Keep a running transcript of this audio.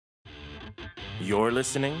You're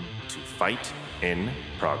listening to Fight in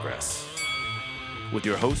Progress. With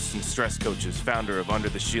your hosts and stress coaches, founder of Under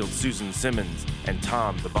the Shield, Susan Simmons, and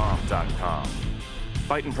TomTheBomb.com.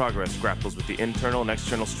 Fight in Progress grapples with the internal and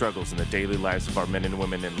external struggles in the daily lives of our men and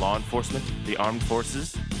women in law enforcement, the armed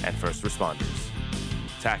forces, and first responders.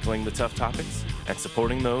 Tackling the tough topics and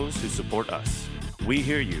supporting those who support us. We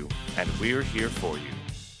hear you, and we're here for you.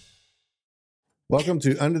 Welcome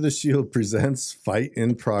to Under the Shield presents Fight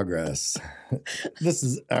in Progress. This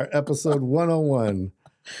is our episode 101.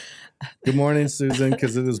 Good morning, Susan,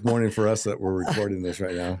 because it is morning for us that we're recording this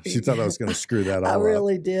right now. She thought I was going to screw that all up. I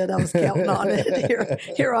really did. I was counting on it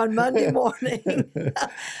here on Monday morning. I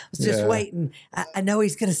was just waiting. I know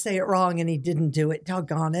he's going to say it wrong, and he didn't do it.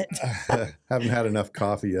 Doggone it. Haven't had enough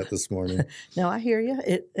coffee yet this morning. No, I hear you.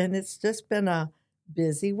 And it's just been a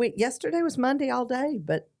busy week. Yesterday was Monday all day,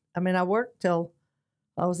 but, I worked till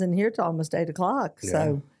I was in here till almost 8 o'clock. Yeah.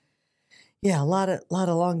 So, yeah, a lot of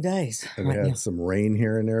long days. And we had some rain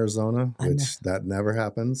here in Arizona, which that never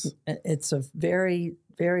happens. It's a very,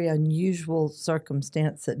 very unusual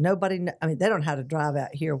circumstance that nobody, they don't know how to drive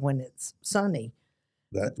out here when it's sunny.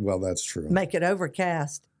 That's true. Make it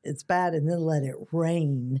overcast. It's bad, and then let it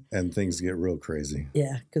rain. And things get real crazy.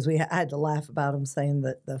 Yeah, because I had to laugh about them saying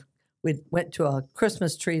that we went to a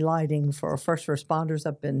Christmas tree lighting for first responders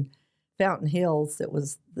up in Fountain Hills.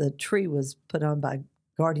 The tree was put on by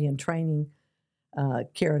Guardian Training,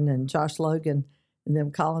 Karen and Josh Logan, and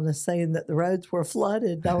them calling us saying that the roads were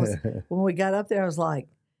flooded. When we got up there, I was like,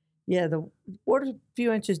 yeah, the water's a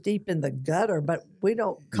few inches deep in the gutter, but we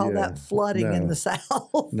don't call that flooding in the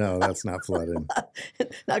South. No, that's not flooding.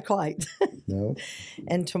 Not quite. No.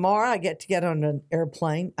 And tomorrow I get on an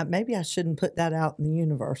airplane. Maybe I shouldn't put that out in the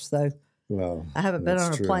universe, though. Well, I haven't been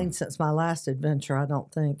on a plane since my last adventure, I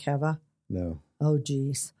don't think, have I? No. Oh,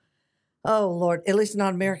 geez. Oh, Lord. At least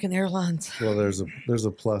not American Airlines. Well, there's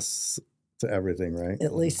a plus to everything, right?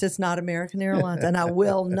 At least it's not American Airlines. And I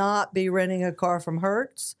will not be renting a car from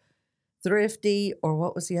Hertz, Thrifty, or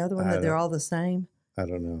what was the other one that they're all the same? I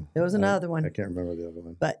don't know. There was another one. I can't remember the other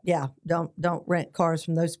one. But, yeah, don't rent cars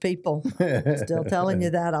from those people. Still telling you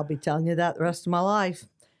that. I'll be telling you that the rest of my life.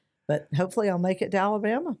 But hopefully I'll make it to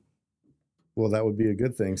Alabama. Well, that would be a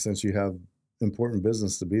good thing since you have important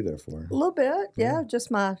business to be there for. A little bit, yeah.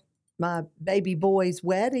 Just my baby boy's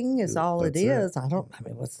wedding is all it is.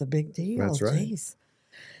 What's the big deal? That's right. Jeez.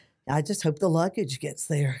 I just hope the luggage gets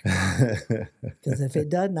there. Because if it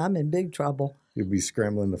doesn't, I'm in big trouble. You'll be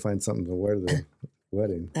scrambling to find something to wear to the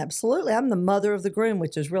wedding. Absolutely. I'm the mother of the groom,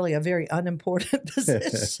 which is really a very unimportant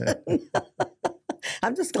position.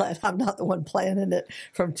 I'm just glad I'm not the one planning it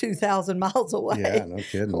from 2,000 miles away. Yeah, no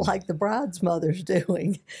kidding. Like the bride's mother's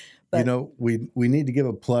doing. But, we need to give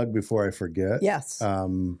a plug before I forget. Yes.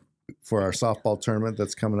 For our softball tournament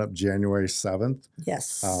that's coming up January 7th.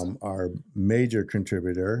 Yes. Our major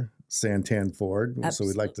contributor, Santan Ford. Absolutely. So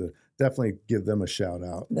we'd like to definitely give them a shout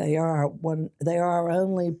out. They are our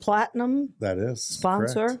only platinum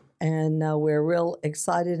sponsor, correct. And we're real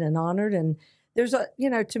excited and honored. And there's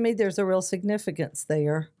to me, there's a real significance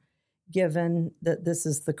there, given that this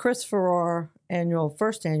is the Chris Farrar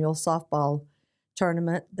first annual softball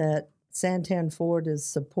tournament that Santan Ford is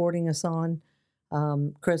supporting us on.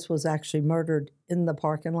 Chris was actually murdered in the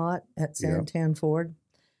parking lot at Santan Ford,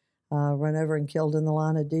 run over and killed in the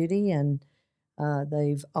line of duty. And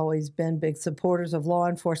they've always been big supporters of law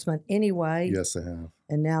enforcement anyway. Yes, they have.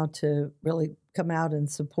 And now to really come out and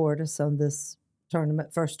support us on this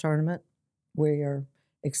first tournament, we are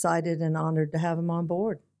excited and honored to have them on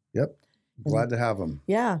board. Yep. Glad to have them.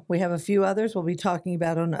 Yeah. We have a few others we'll be talking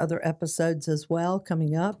about on other episodes as well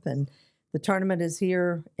coming up. And the tournament is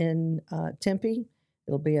here in Tempe.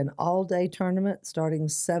 It'll be an all-day tournament starting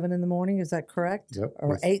 7 in the morning. Is that correct? Yep.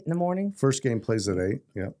 Or 8 in the morning? First game plays at 8,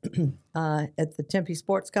 yep. At the Tempe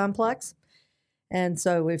Sports Complex. And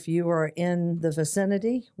so if you are in the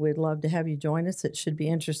vicinity, we'd love to have you join us. It should be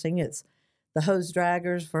interesting. It's the hose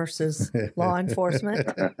draggers versus law enforcement.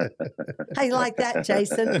 How you like that,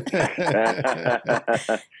 Jason?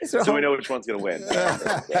 So we know which one's going to win.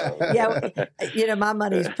 Yeah, my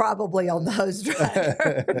money's probably on the hose dragger.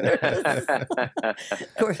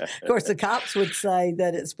 Of course, the cops would say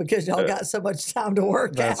that it's because y'all got so much time to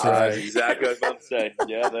work That's out. right. Exactly what I was about to say.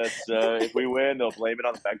 Yeah, that's if we win, they'll blame it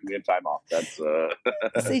on the fact that we have time off. That's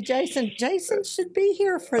See, Jason should be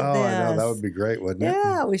here for this. Oh, I know. That would be great, wouldn't it?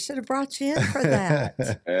 Yeah, we should have brought you in for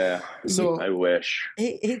that. Yeah. So I wish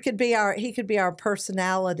he could be our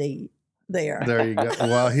personality there. There you go.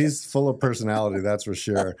 Well, he's full of personality, that's for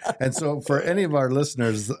sure. And so for any of our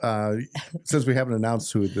listeners, since we haven't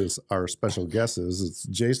announced who our special guest is, it's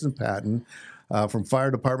Jason Patton from Fire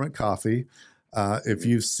Department Coffee. If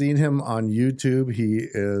you've seen him on YouTube, he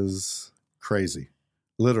is crazy.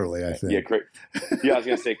 Literally, I think. Yeah, I was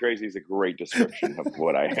going to say crazy is a great description of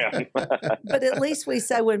what I am. But at least we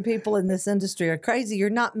say when people in this industry are crazy,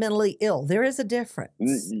 you're not mentally ill. There is a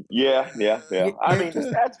difference. Yeah. I mean,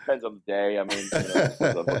 that depends on the day. I mean, depends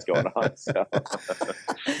on what's going on. So.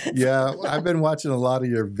 Yeah, I've been watching a lot of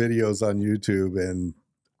your videos on YouTube, and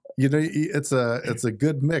it's a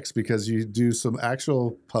good mix because you do some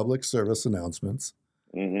actual public service announcements,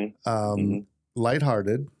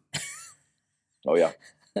 lighthearted. Oh yeah,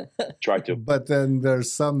 try to. But then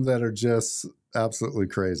there's some that are just absolutely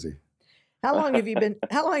crazy. How long have you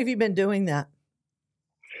been doing that?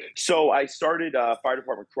 So I started Fire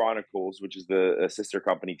Department Chronicles, which is the sister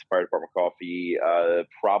company to Fire Department Coffee,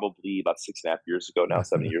 probably about 6.5 years ago now,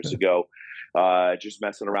 7 years ago. Just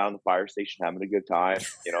messing around the fire station, having a good time,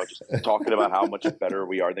 just talking about how much better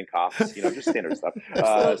we are than cops, just standard stuff.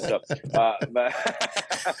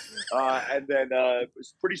 And then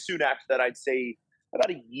pretty soon after that, I'd say about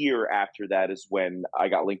a year after that is when I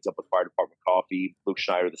got linked up with Fire Department Coffee. Luke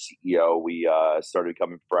Schneider, the CEO, we started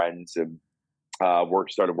becoming friends and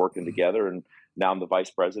started working together. And now I'm the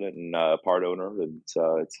vice president and part owner. And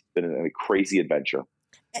it's been a crazy adventure.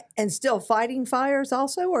 And still fighting fires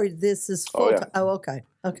also, or this is full time? Oh, okay.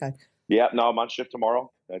 Yeah, no, I'm on shift tomorrow.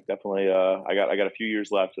 I definitely, I got a few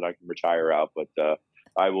years left and I can retire out, but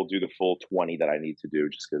I will do the full 20 that I need to do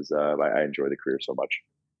just because I enjoy the career so much.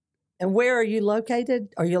 And where are you located?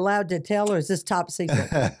 Are you allowed to tell, or is this top secret?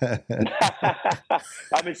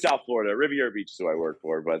 I'm in South Florida. Riviera Beach is who I work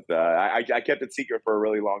for, but I kept it secret for a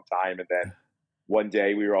really long time. And then one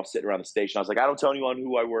day we were all sitting around the station. I was like, I don't tell anyone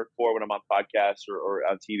who I work for when I'm on podcasts or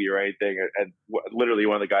on TV or anything. And literally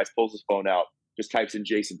one of the guys pulls his phone out, just types in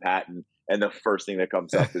Jason Patton, and the first thing that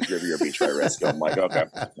comes up is Riviera Beach Fire Rescue. I'm like, okay,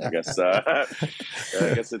 I guess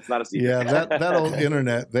it's not a secret. Yeah, that old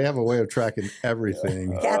internet, they have a way of tracking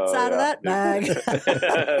everything. Cat's out of that bag.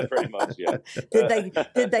 Pretty much, yeah.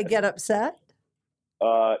 Did they get upset?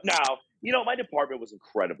 No. My department was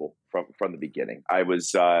incredible from the beginning. I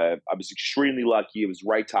was extremely lucky. It was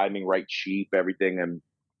right timing, right cheap, everything. And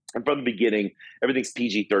from the beginning, everything's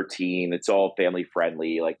PG-13. It's all family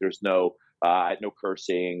friendly. Like there's no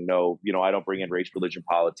cursing, no, I don't bring in race, religion,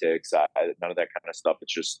 politics, none of that kind of stuff.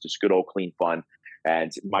 It's just good old clean fun.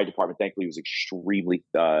 And my department, thankfully, was extremely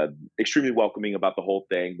welcoming about the whole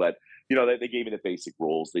thing. But they gave me the basic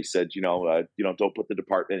rules. They said, don't put the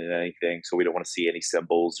department in anything. So we don't want to see any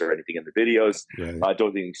symbols or anything in the videos. Right.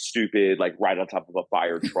 Don't do anything stupid, like right on top of a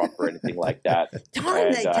fire truck or anything like that.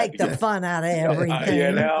 Darn, they take the fun out of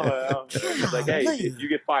everything. It's like, hey, if you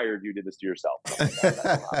get fired, you did this to yourself.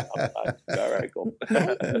 All right, cool.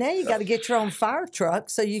 Now you got to get your own fire truck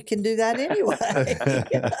so you can do that anyway.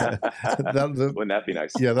 Wouldn't that be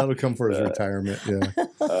nice? Yeah, that'll come for his retirement. Yeah.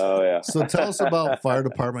 Oh, yeah. So tell us about Fire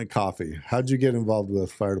Department Coffee. How'd you get involved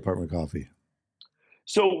with Fire Department Coffee?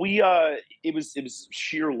 So we, it was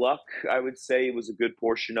sheer luck. I would say it was a good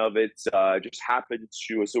portion of it. Just happened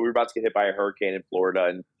to. So we were about to get hit by a hurricane in Florida,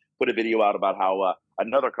 and put a video out about how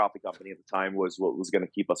another coffee company at the time was going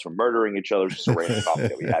to keep us from murdering each other. Just a random coffee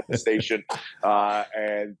that we had at the station.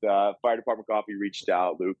 And Fire Department Coffee reached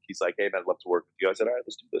out. Luke, he's like, "Hey man, I'd love to work with you." I said, "All right,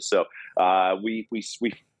 let's do this." So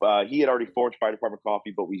he had already formed Fire Department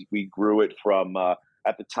Coffee, but we grew it from.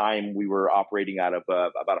 At the time, we were operating out of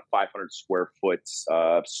about a 500 square foot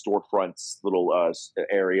storefront little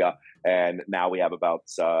area, and now we have about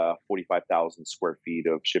 45,000 square feet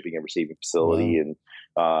of shipping and receiving facility, and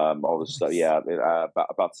all this stuff. Yeah,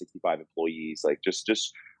 about 65 employees. Like just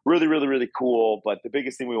really, really, really cool. But the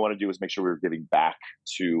biggest thing we want to do is make sure we're giving back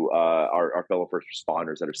to our fellow first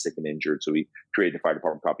responders that are sick and injured. So we created the Fire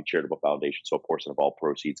Department Coffee Charitable Foundation. So a portion of all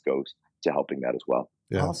proceeds goes to helping that as well.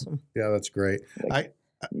 Yeah. Awesome. Yeah, that's great.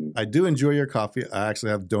 I do enjoy your coffee. I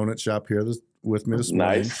actually have Donut Shop here with me this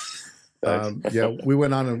morning. Nice. Yeah, we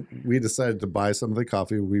went on and we decided to buy some of the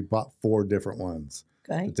coffee. We bought 4 different ones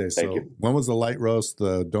today. So one was the light roast,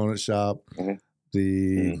 the Donut Shop,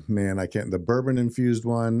 the bourbon infused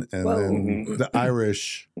one, and then the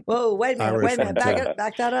Irish. Whoa, wait a minute.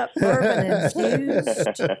 Back that up. Bourbon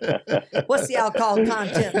infused. What's the alcohol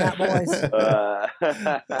content in that, boys?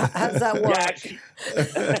 How does that work?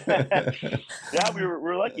 Yeah, we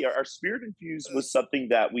were lucky. Our spirit infused was something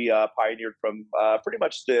that we pioneered from pretty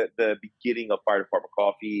much the beginning of Fire Department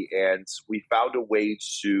Coffee, and we found a way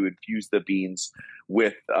to infuse the beans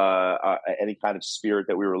with any kind of spirit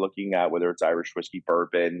that we were looking at, whether it's Irish whiskey,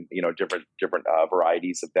 bourbon, different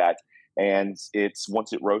varieties of that. And it's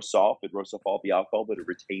once it roasts off all the alcohol, but it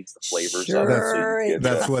retains the flavors Sure of it. So it you get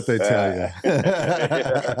That's what they tell you.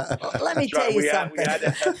 Let me tell you something.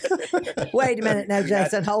 Wait a minute now,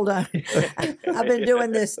 Jason. Hold on. I've been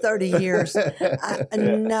doing this 30 years.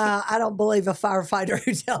 No, I don't believe a firefighter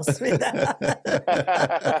who tells me that.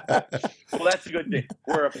 Well, that's a good thing.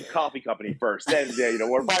 We're a coffee company first, then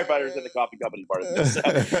we're firefighters in the coffee company part of this.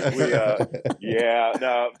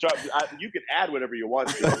 You can add whatever you want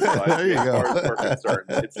to. But There you go. As far as we're concerned,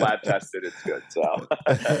 it's lab tested. It's good. So.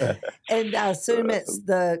 And I assume it's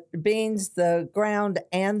the beans, the ground,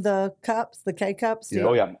 and the cups, the K cups. Yeah.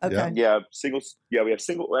 Oh yeah. Okay. Yeah, singles. Yeah, we have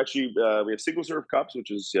single. Actually, we have single serve cups, which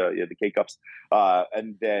is the K cups,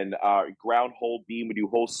 and then ground whole bean. We do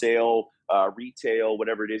wholesale, retail,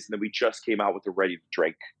 whatever it is, and then we just came out with a ready to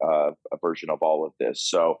drink a version of all of this.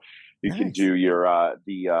 So you can do your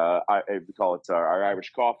we call it our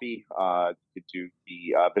Irish coffee. You could do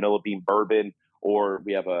the vanilla bean bourbon, or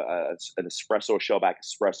we have an espresso, Shellback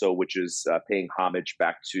espresso, which is paying homage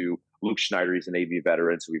back to Luke Schneider. He's a Navy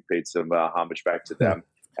veteran, so we paid some homage back to them.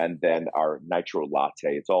 And then our nitro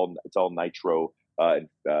latte. It's all nitro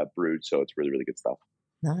brewed, so it's really, really good stuff.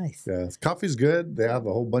 Nice. Yeah, coffee's good. They have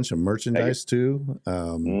a whole bunch of merchandise too. All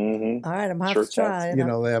right, I'm going to have to try it.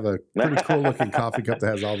 They have a pretty cool looking coffee cup that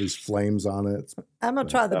has all these flames on it. I'm going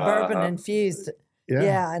to try the bourbon infused. Yeah.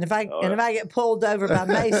 Yeah, and if I get pulled over by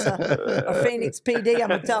Mesa or Phoenix PD, I'm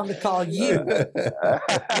gonna tell them to call you.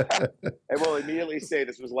 And we'll immediately say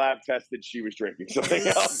this was lab tested. She was drinking something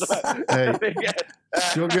else. Hey,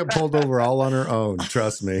 she'll get pulled over all on her own.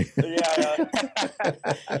 Trust me. Yeah.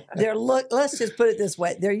 Let's just put it this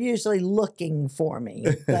way: they're usually looking for me.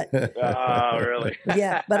 But, really?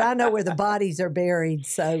 Yeah, but I know where the bodies are buried,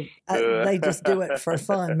 so they just do it for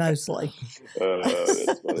fun mostly.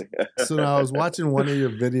 That's funny. So now I was watching one of your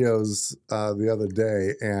videos the other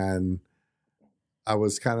day, and I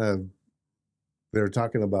was they were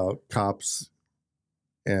talking about cops,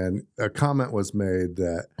 and a comment was made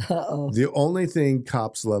that the only thing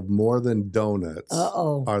cops love more than donuts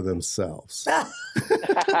are themselves.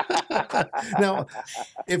 Now,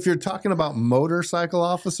 if you're talking about motorcycle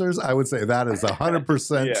officers, I would say that is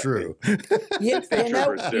 100% true.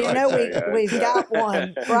 We've got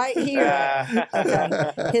one right here.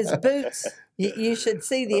 Okay. His boots. You should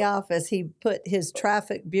see the office. He put his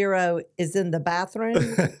traffic bureau is in the bathroom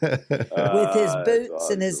with his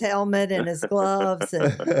boots and his helmet and his gloves.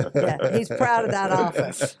 And he's proud of that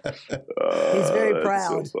office. He's very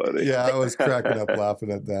proud. So funny. Yeah, I was cracking up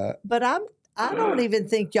laughing at that. But I don't even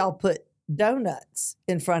think y'all put donuts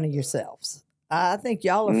in front of yourselves. I think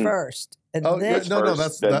y'all are first. And that's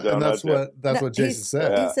what Jason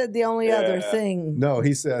said. He said the only other thing. No,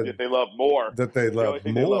 he said that they love more. That they love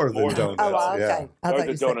more than donuts. Oh, okay. I thought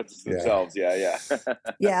the donuts themselves. Yeah.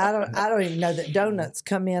 Yeah, I don't even know that donuts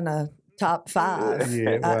come in a top 5.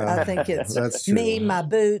 Yeah, well, I think it's that's true. me, my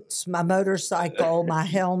boots, my motorcycle, my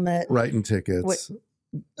helmet. Writing tickets.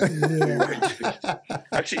 Yeah.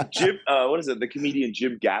 Actually, Jim, the comedian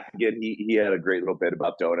Jim Gaffigan, he had a great little bit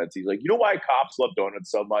about donuts. He's like, you know why cops love donuts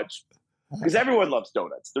so much? Because everyone loves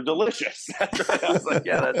donuts. They're delicious. That's right. I was like,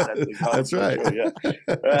 yeah, that's right. Yeah.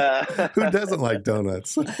 Who doesn't like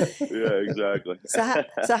donuts? Yeah, exactly.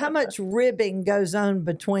 So how much ribbing goes on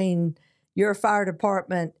between your fire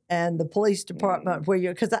department and the police department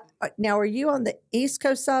now are you on the East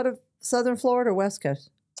Coast side of Southern Florida or West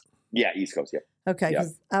Coast? Yeah, East Coast, yeah. Okay,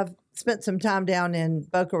 because I've spent some time down in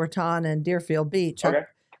Boca Raton and Deerfield Beach. Okay.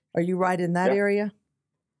 Are you right in that area?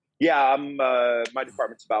 Yeah, my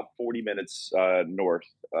department's about 40 minutes north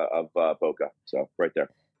of Boca, so right there.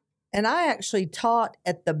 And I actually taught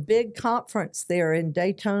at the big conference there in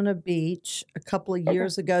Daytona Beach a couple of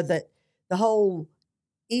years ago that the whole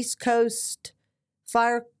East Coast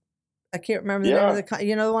fire, I can't remember the name of the,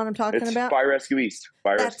 you know the one I'm talking about? Fire Rescue East.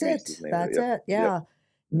 That's it. Yeah.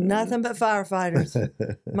 Nothing but firefighters.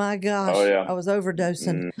 My gosh, I was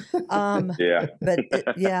overdosing. But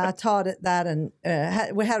I taught at that, and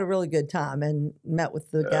we had a really good time, and met with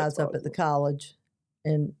the guys up at the college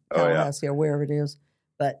in Tallahassee or wherever it is.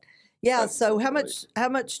 But so how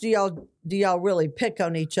much do y'all really pick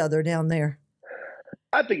on each other down there?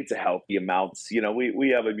 I think it's a healthy amount.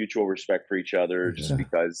 We have a mutual respect for each other, just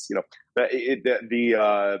because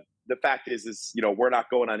the fact is we're not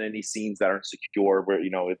going on any scenes that aren't secure. Where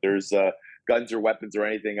if there's guns or weapons or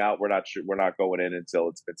anything out, we're not going in until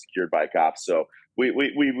it's been secured by cops. So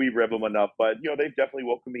we rib them enough, but they've definitely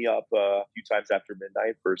woken me up a few times after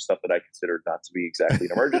midnight for stuff that I considered not to be exactly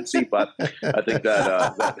an emergency. But I think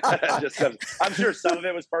that just comes. I'm sure some of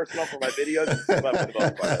it was personal for my videos, but for the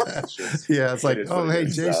most part, it's like, oh hey,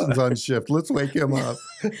 Jason's on shift. Let's wake him up.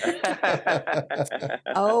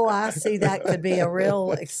 Oh, I see. That could be a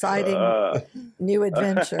real exciting new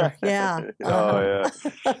adventure. Yeah. Oh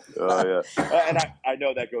yeah. And I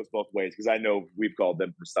know that goes both ways because I know we've called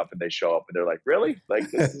them for stuff and they show up and they're like, really? Like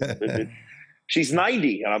this is, she's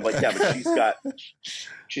 90, and I'm like, yeah, but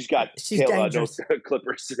she's tail nose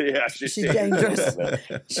clippers. Yeah, she's dangerous.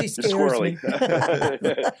 She scares me.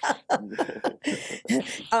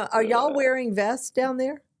 Are y'all wearing vests down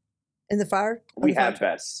there in the fire? We have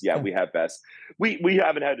vests. Yeah, we have vests. We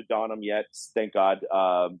haven't had to don them yet, thank God.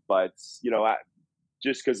 But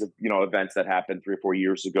just because of events that happened 3 or 4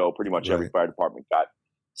 years ago, pretty much every fire department got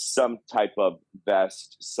some type of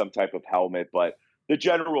vest, some type of helmet. But the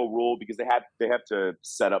general rule, because they have to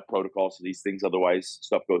set up protocols for these things, otherwise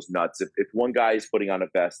stuff goes nuts. If one guy is putting on a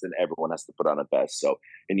vest, then everyone has to put on a vest. So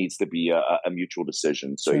it needs to be a mutual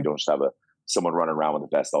decision. So you don't just have someone running around with a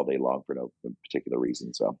vest all day long for no particular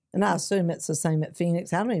reason. So, and I assume it's the same at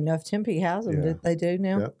Phoenix. I don't even know if Tempe has them. Yeah. They do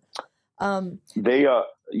now. Yep.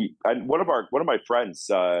 One of my friends,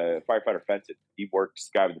 firefighter Fenton, he works,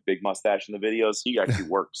 the guy with the big mustache in the videos. He actually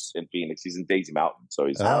works in Phoenix. He's in Daisy Mountain, so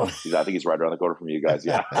he's I think he's right around the corner from you guys.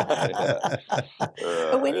 Yeah.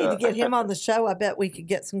 We need to get him on the show. I bet we could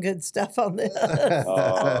get some good stuff on this.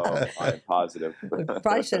 Oh, I'm positive. We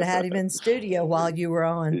probably should have had him in studio while you were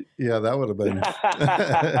on. Yeah, that would have been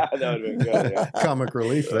that would have been good. Yeah. Comic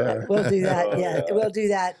relief there. We'll do that. Yeah, we'll do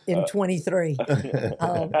that in 23.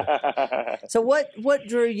 So what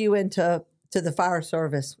drew you into the fire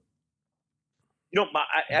service?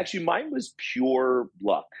 Mine was pure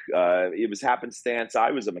luck. It was happenstance.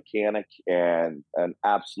 I was a mechanic and an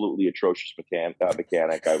absolutely atrocious mechanic.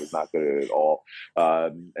 I was not good at it at all.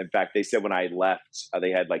 In fact, they said when I left,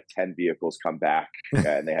 they had like 10 vehicles come back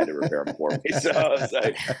and they had to repair them for me. So I was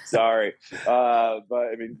like, sorry. But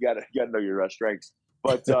I mean, you gotta know your strengths.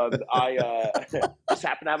 But I just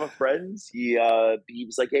happened to have a friend. He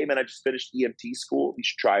was like, hey, man, I just finished EMT school. You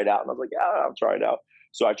should try it out. And I was like, yeah, I'll try it out.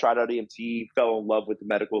 So I tried out EMT, fell in love with the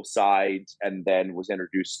medical side, and then was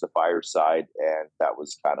introduced to the fire side. And that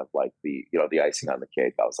was kind of like the icing on the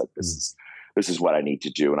cake. I was like, this is what I need to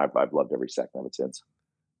do. And I've loved every second of it since.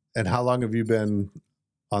 And how long have you been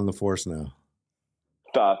on the force now?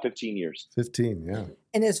 15 years. 15, yeah.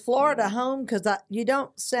 And is Florida home? Because you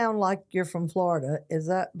don't sound like you're from Florida. Is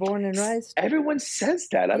that born and raised? Everyone says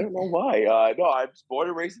that. I don't know why. No, I was born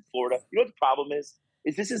and raised in Florida. You know what the problem is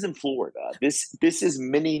this isn't Florida. This is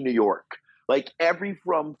mini New York. Like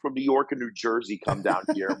from New York and New Jersey come down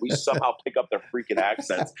here, and we somehow pick up their freaking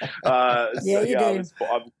accents. You do.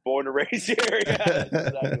 I'm born and raised here. Yeah, that's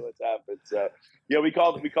exactly what's happened. So, yeah, we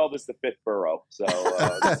call this the fifth borough. So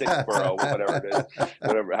the sixth borough, whatever it is,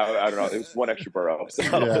 whatever. I don't know. It was one extra borough. So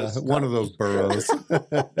yeah, one of those boroughs.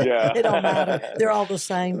 Yeah, it don't matter. They're all the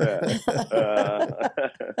same. Yeah.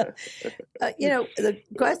 The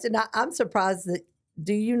question. I'm surprised that.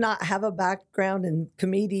 Do you not have a background in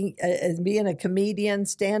as being a comedian,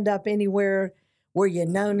 stand up anywhere? Were you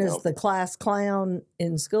known as the class clown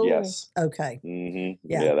in school? Yes. Okay. Mm-hmm.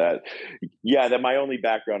 Yeah. That my only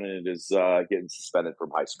background in it is getting suspended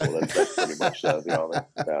from high school. That's pretty much the only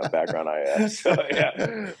background I have. So,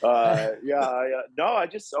 no, I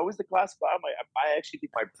just always the class clown. I actually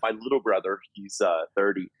think my little brother, he's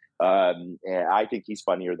 30. And I think he's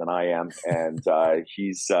funnier than I am, and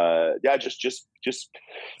he's just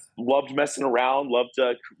loved messing around, loved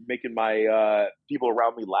making my people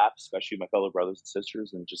around me laugh, especially my fellow brothers and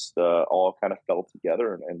sisters, and just all kind of fell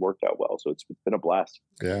together and worked out well. So it's been a blast.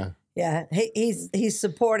 Yeah. He's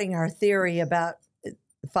supporting our theory about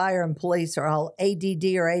fire and police are all ADD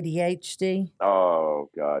or ADHD.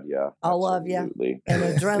 Oh God, yeah, all absolutely. Of you, and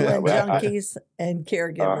adrenaline junkies and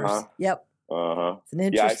caregivers. Uh-huh. Yep. Uh-huh. It's an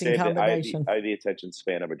interesting combination. I the attention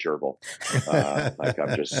span of a gerbil.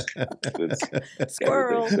 I'm just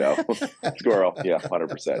squirrel. Squirrel. Yeah,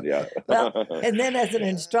 100%. Yeah. Well, and then as an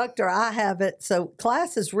instructor, I have it. So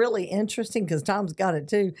class is really interesting because Tom's got it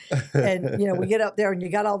too. And we get up there and you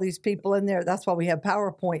got all these people in there. That's why we have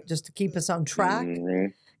PowerPoint, just to keep us on track.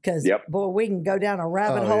 Because boy, we can go down a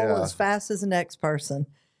rabbit hole as fast as the next person.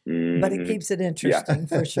 But it keeps it interesting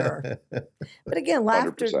for sure. But again,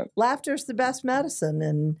 laughter is the best medicine.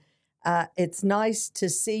 And it's nice to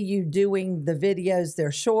see you doing the videos.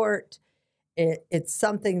 They're short. It's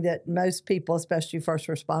something that most people, especially first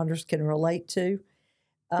responders, can relate to.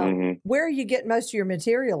 Where are you getting most of your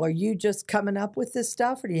material? Are you just coming up with this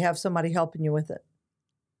stuff, or do you have somebody helping you with it?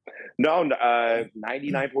 No,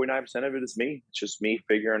 99.9% of it is me. It's just me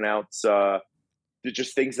figuring out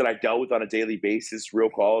just things that I dealt with on a daily basis, real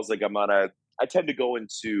calls. Like I tend to go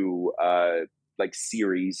into like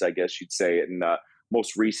series, I guess you'd say. And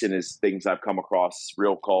most recent is things I've come across,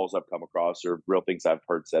 real calls I've come across, or real things I've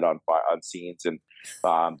heard said on scenes. And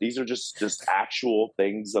these are just actual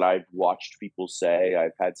things that I've watched people say.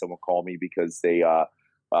 I've had someone call me because they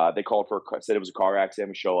called said it was a car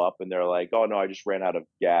accident. We show up and they're like, "Oh no, I just ran out of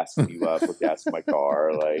gas. Can you put gas in my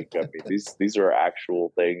car?" Like, I mean, these are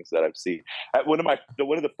actual things that I've seen. One of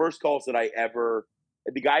the first calls that I ever,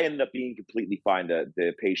 the guy ended up being completely fine,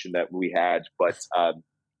 the patient that we had, but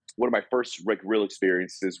one of my first real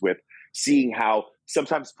experiences with seeing how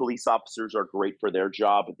sometimes police officers are great for their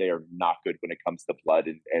job, but they are not good when it comes to blood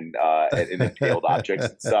and impaled objects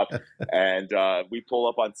and stuff. And we pull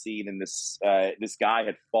up on scene, and this guy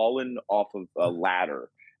had fallen off of a ladder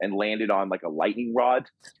and landed on like a lightning rod.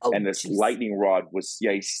 And this lightning rod was,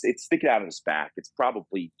 it's sticking out of his back. It's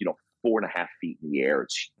probably, 4.5 feet in the air.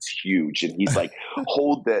 It's huge. And he's like,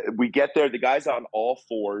 we get there, the guy's on all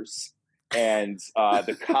fours. And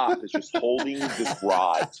the cop is just holding this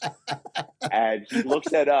rod, and he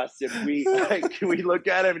looks at us, and we look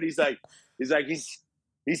at him, and he's like,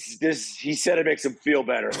 he said it makes him feel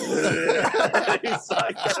better. He's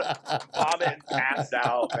like vomit and passed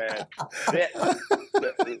out, man. It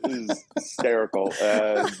was hysterical,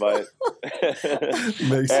 but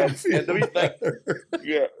makes him feel better.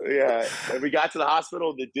 Yeah. And we got to the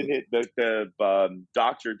hospital. That didn't hit. The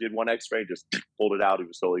doctor did one X-ray, just pulled it out. He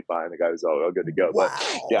was totally fine. The guy was all good to go. Wow.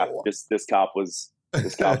 But yeah, this cop was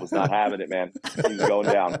not having it, man. He was going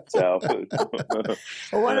down. So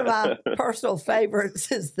well, one of my personal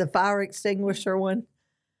favorites is the fire extinguisher one,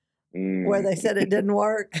 where they said it didn't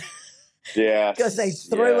work. Yeah, because they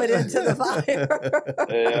threw it into the fire.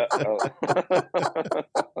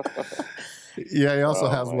 Yeah, he also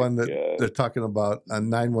has one that they're talking about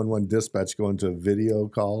 911 dispatch going to video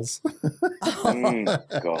calls. Oh my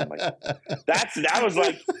that was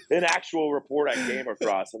like an actual report I came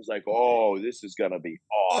across. I was like, "Oh, this is gonna be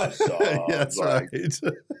awesome." That's like, right. It's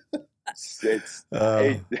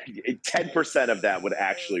 10% of that would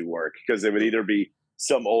actually work, because it would either be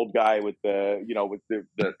some old guy with the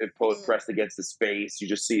post pressed against his face, you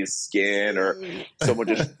just see his skin, or someone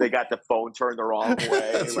they got the phone turned the wrong way.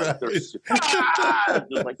 That's like, right.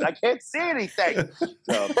 they're like, I can't see anything.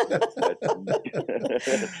 So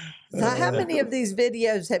how many of these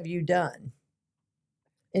videos have you done?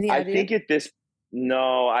 Any idea? I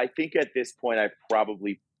think at this point I've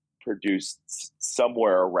probably produced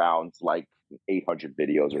somewhere around like 800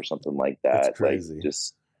 videos or something like that. That's crazy. Like,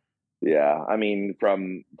 yeah, I mean,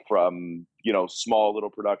 from small little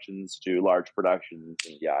productions to large productions,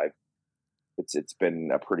 and yeah, it's been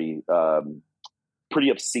a pretty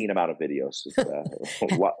obscene amount of videos.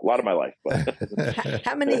 A lot of my life. But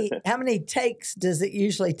how many takes does it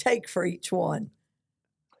usually take for each one?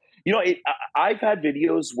 I've had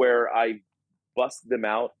videos where I busted them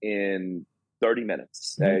out in 30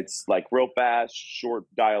 minutes. Mm-hmm. It's like real fast, short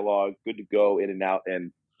dialogue, good to go, in and out,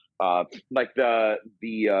 and. Like the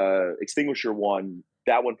extinguisher one,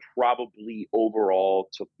 that one probably overall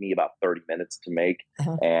took me about 30 minutes to make.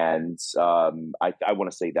 Uh-huh. And I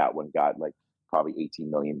want to say that one got like probably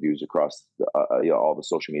 18 million views across all the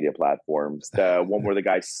social media platforms. The one where the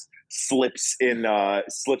guy slips in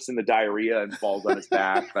the diarrhea and falls on his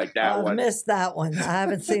back, like that one. I missed that one. I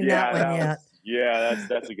haven't seen that one yet.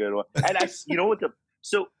 That's a good one. And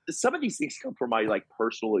so some of these things come from my like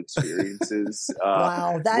personal experiences.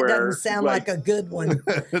 Wow, that doesn't sound like a good one.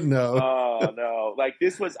 No. Oh no! Like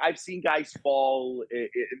this was, I've seen guys fall in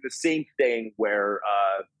the same thing where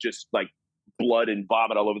just like blood and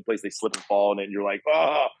vomit all over the place. They slip and fall, and then you're like,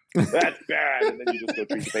 oh, that's bad, and then you just go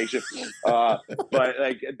treat the patient. But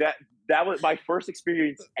like that was my first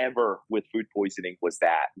experience ever with food poisoning.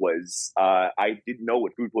 I didn't know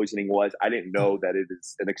what food poisoning was. I didn't know that it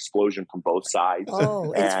is an explosion from both sides.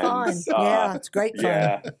 Oh, it's fun. Yeah, it's great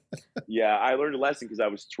fun. Yeah, I learned a lesson because I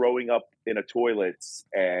was throwing up in a toilet,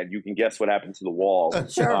 and you can guess what happened to the wall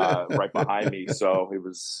right behind me. So it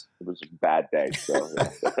was a bad day. So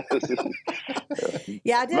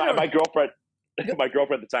yeah, I did. My girlfriend at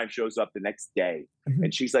the time shows up the next day, mm-hmm.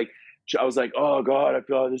 and she's like, I was like, oh God, I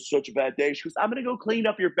feel like this is such a bad day. She goes, I'm going to go clean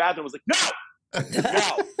up your bathroom. I was like, no,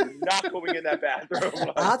 No, you're not going in that bathroom.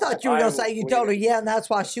 I thought you were going to say you told her, yeah, and that's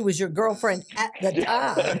why she was your girlfriend at the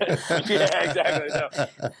time. Yeah, exactly.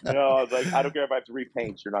 No, I was like, I don't care if I have to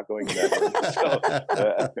repaint. You're not going in that room.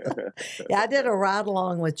 So, Yeah, I did a ride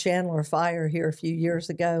along with Chandler Fire here a few years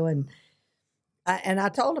ago, and I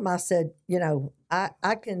told him, I said, you know,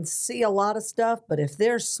 I can see a lot of stuff, but if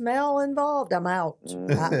there's smell involved, I'm out.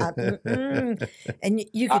 And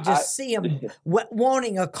you could just see him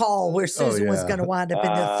wanting a call where Susan was going to wind up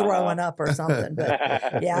in there throwing up or something.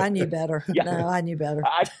 But yeah, I knew better. Yeah. No, I knew better.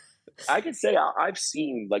 I can say I've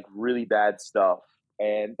seen like really bad stuff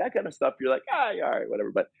and that kind of stuff. You're like, yeah, all right,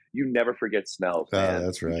 whatever. But you never forget smells. Man.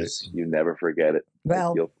 That's right. You never forget it.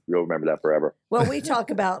 Well, you'll remember that forever. Well, we talk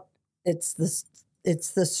about it's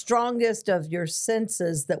the strongest of your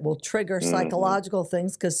senses that will trigger psychological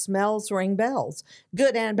things because smells ring bells,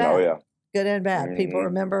 good and bad. Oh, yeah. Good and bad. People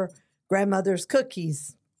remember grandmother's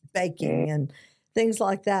cookies baking and things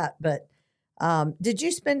like that. But did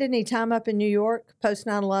you spend any time up in New York post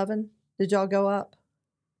 9/11? Did y'all go up?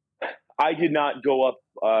 I did not go up.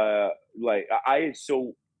 I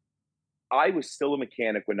was still a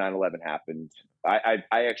mechanic when 9/11 happened. I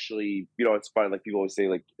actually, you know, it's funny. Like people always say,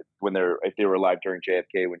 like if they were alive during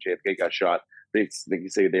JFK, when JFK got shot, they can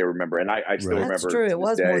say they remember, and I still remember. That's true. It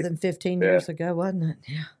was more than 15 years ago, wasn't it?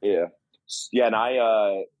 Yeah. Yeah, and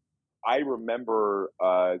I remember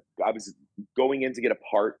I was going in to get a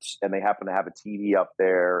part, and they happened to have a TV up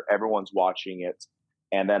there. Everyone's watching it,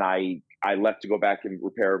 and then I left to go back and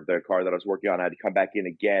repair the car that I was working on. I had to come back in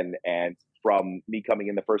again, and from me coming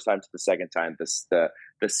in the first time to the second time, the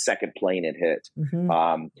second plane had hit.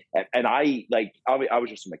 And I was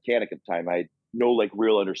just a mechanic at the time. I had no like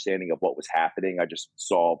real understanding of what was happening. I just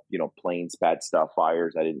saw, you know, planes, bad stuff,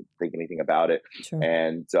 fires. I didn't think anything about it. Sure.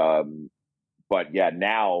 And but yeah,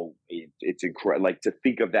 now it's incredible. Like to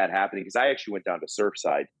think of that happening, because I actually went down to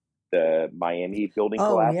Surfside, the Miami building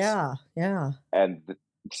collapse. Yeah. And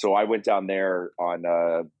so I went down there on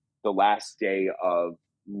the last day of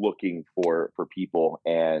looking for people,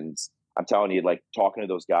 and I'm telling you, like talking to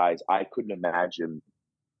those guys, I couldn't imagine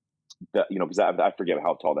that, you know, because I forget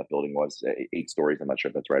how tall that building was, 8 stories. I'm not sure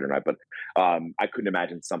if that's right or not, but I couldn't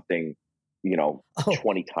imagine something, you know,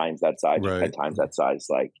 20 times that size, 10 times that size,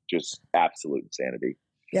 like just absolute insanity.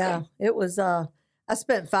 Yeah, it was. I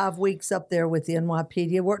spent 5 weeks up there with the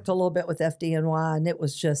NYPD. I worked a little bit with FDNY, and it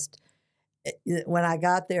was just, when I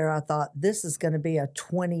got there, I thought this is going to be a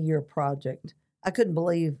 20-year project. I couldn't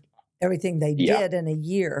believe everything they did in a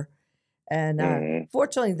year. And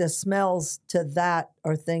fortunately, the smells to that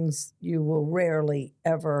are things you will rarely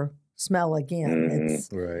ever smell again.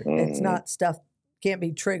 It's not stuff, can't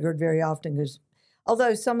be triggered very often. Because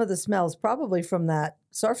although some of the smells probably from that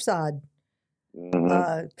Surfside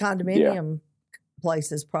condominium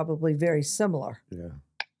place is probably very similar. Yeah.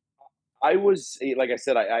 I was, like I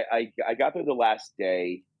said, I got there the last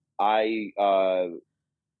day. I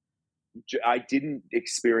didn't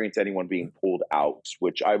experience anyone being pulled out,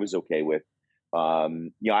 which I was okay with.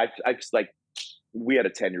 You know, I've like, we had a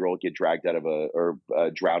 10-year-old get dragged out of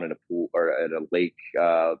drown in a pool or at a lake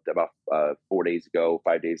about 5 days ago,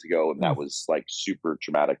 and that was like super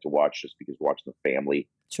traumatic to watch, just because watching the family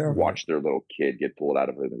watch their little kid get pulled out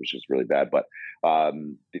of it. It was just really bad. But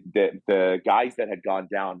the guys that had gone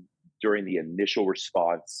down during the initial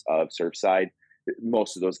response of Surfside,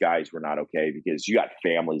 most of those guys were not okay, because you got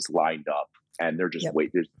families lined up and they're just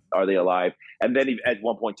waiting. Are they alive? And then at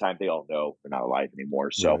one point in time, they all know they're not alive anymore.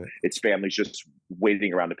 So it's families just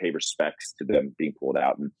waiting around to pay respects to them being pulled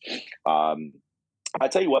out. And I'll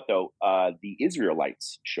tell you what, though, the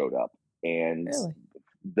Israelites showed up, and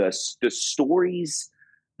the stories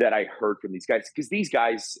that I heard from these guys, because these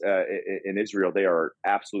guys in Israel, they are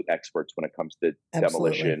absolute experts when it comes to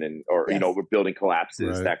demolition and you know, building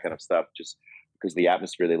collapses, that kind of stuff, just because of the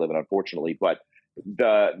atmosphere they live in, unfortunately. But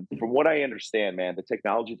from what I understand, man, the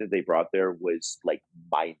technology that they brought there was like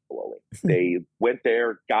mind blowing. They went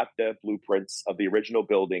there, got the blueprints of the original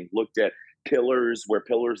building, looked at pillars, where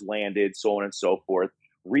pillars landed, so on and so forth,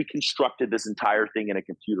 reconstructed this entire thing in a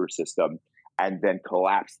computer system, and then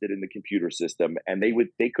collapsed it in the computer system. And they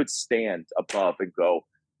could stand above and go,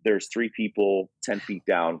 there's 3 people 10 feet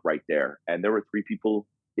down right there. And there were 3 people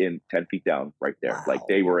in 10 feet down right there. Wow. Like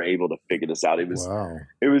they were able to figure this out. It was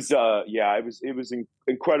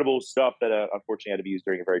incredible stuff that unfortunately had to be used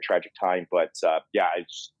during a very tragic time. But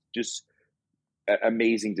it's just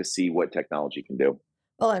amazing to see what technology can do.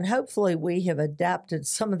 Well, and hopefully we have adapted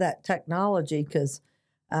some of that technology, because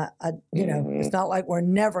you know, it's not like we're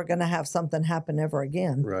never going to have something happen ever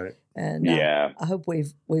again. Right. And I hope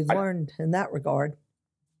we've learned in that regard.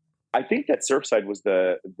 I think that Surfside was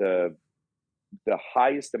the the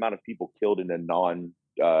highest amount of people killed in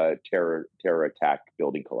a terror attack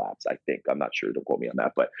building collapse. I think, I'm not sure, don't quote me on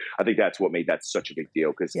that, but I think that's what made that such a big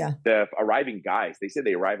deal, because the arriving guys, they said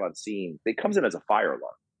they arrive on scene, it comes in as a fire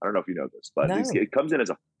alarm. I don't know if you know this, but it comes in as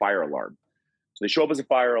a fire alarm. So they show up as a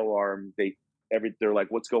fire alarm. They're like,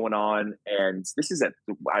 what's going on? And this is I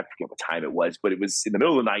forget what time it was, but it was in the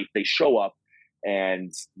middle of the night. They show up,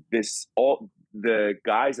 and all the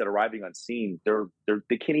guys that are arriving on scene,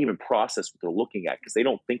 they can't even process what they're looking at, because they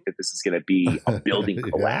don't think that this is going to be a building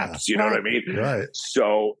collapse. You know what I mean? Right.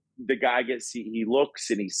 So the guy he looks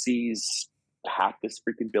and he sees half this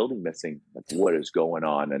freaking building missing. Like, what is going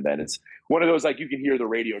on? And then it's one of those, like, you can hear the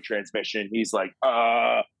radio transmission. He's like,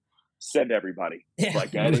 send everybody.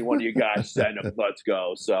 Like, any one of you guys, send them. Let's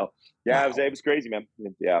go. So yeah, it was crazy, man.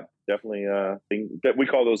 Yeah, definitely. That we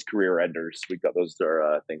call those career enders. We got those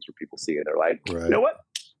are things where people see it. They're like, you know what?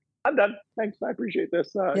 I'm done. Thanks. I appreciate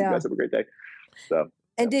this. You guys have a great day. So.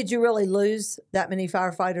 And did you really lose that many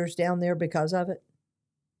firefighters down there because of it?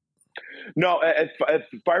 No, at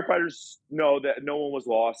firefighters, no one was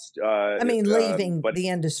lost. I mean, leaving the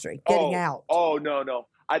industry, getting out. Oh, no.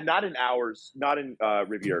 Not in ours, not in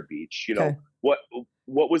Riviera Beach. You know,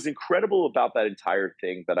 what was incredible about that entire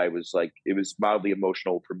thing, that I was like, it was mildly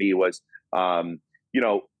emotional for me, was, you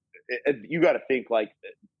know, you got to think, like,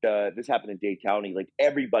 this happened in Dade County. Like,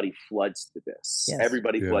 everybody floods to this. Yes.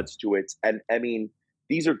 Everybody floods to it. And I mean,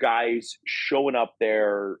 these are guys showing up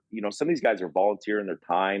there. You know, some of these guys are volunteering their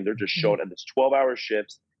time. They're just showing up. It's 12-hour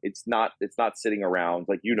shifts. It's not sitting around,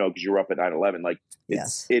 like, you know, because you were up at 9/11. Like,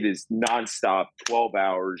 it is nonstop, 12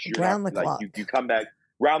 hours. You're round the clock. You come back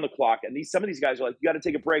round the clock, and some of these guys are like, you got to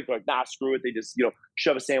take a break. They're like, nah, screw it. They just, you know,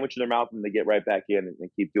 shove a sandwich in their mouth and they get right back in and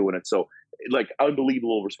keep doing it. So, like,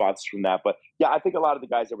 unbelievable responses from that. But yeah, I think a lot of the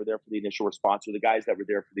guys that were there for the initial response, or the guys that were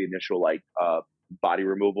there for the initial, like, body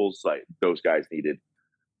removals, like, those guys needed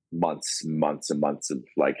months and months of,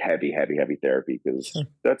 like, heavy therapy, because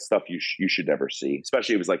that's stuff you should never see,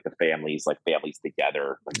 especially if it was like the families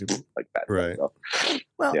together, like that. Right. So,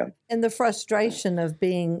 well, and the frustration of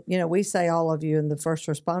being, you know, we say, all of you in the first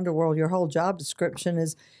responder world, your whole job description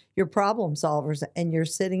is you're problem solvers, and you're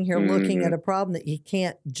sitting here looking at a problem that you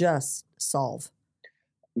can't just solve.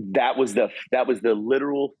 That was the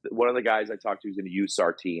literal, one of the guys I talked to who's in the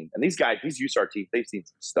USAR team, and these USAR teams, they've seen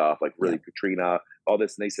some stuff, like really Katrina, all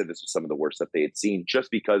this, and they said this was some of the worst stuff they had seen,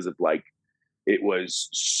 just because of, like, it was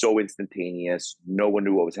so instantaneous. No one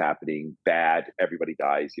knew what was happening. Bad, everybody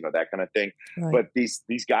dies, you know, that kind of thing. Right. But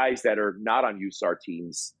these guys that are not on USAR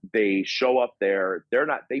teams, they show up there.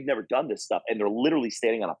 They've never done this stuff, and they're literally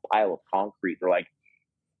standing on a pile of concrete. They're like,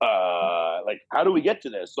 how do we get to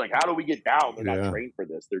this? Like, how do we get down? They're not trained for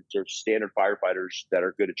this. They're standard firefighters that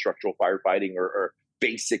are good at structural firefighting or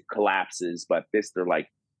basic collapses. But they're like,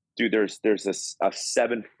 dude, there's a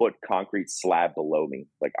 7-foot concrete slab below me.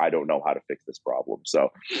 Like, I don't know how to fix this problem. So,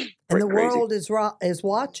 and the world is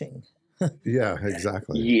watching. Yeah,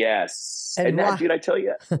 exactly. Yes. And that, dude, I tell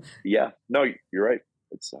you, no, you're right.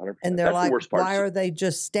 It's 100%. And they're like, why are they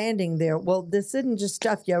just standing there? Well, this isn't just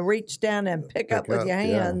stuff you reach down and pick up with your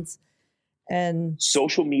hands. And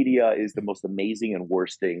social media is the most amazing and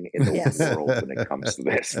worst thing in the world when it comes to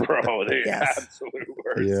this, bro. The absolute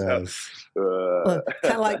worst. Yes.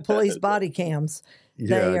 Kind of like police body cams.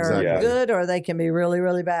 They are good, or they can be really,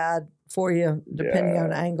 really bad for you, depending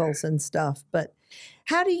on angles and stuff. But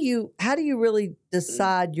how do you really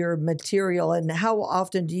decide your material, and how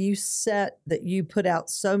often do you set that you put out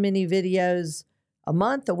so many videos a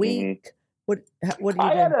month, a week? What do you do?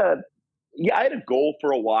 I had a goal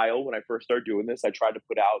for a while when I first started doing this. I tried to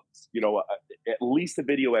put out, you know, at least a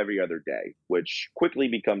video every other day, which quickly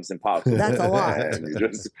becomes impossible. That's a lot.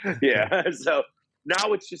 So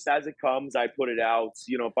now it's just as it comes. I put it out.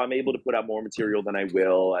 You know, if I'm able to put out more material, then I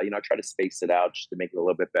will. You know, I try to space it out just to make it a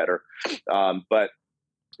little bit better. But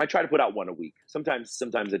I try to put out one a week. Sometimes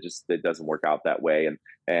it doesn't work out that way.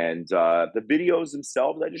 And the videos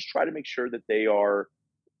themselves, I just try to make sure that they are,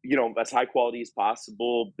 you know, as high quality as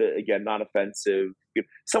possible. But again, not offensive.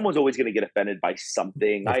 Someone's always going to get offended by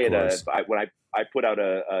something. When I put out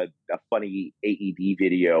a funny AED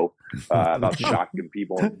video about shocking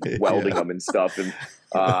people and welding them and stuff, and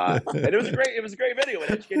it was a great video. It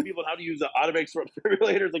educated people on how to use automatic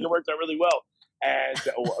defibrillators. Like, it works out really well. And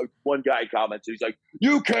one guy comments, he's like,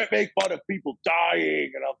 "You can't make fun of people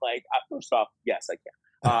dying." And I'm like, first off, yes, I can.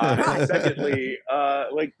 And secondly,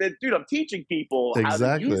 dude, I'm teaching people how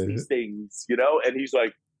to use these things, you know? And he's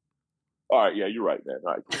like, all right, yeah, you're right, man.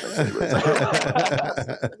 All right, cool.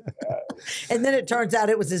 And then it turns out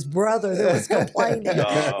it was his brother that was complaining.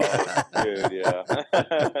 Oh, dude, yeah.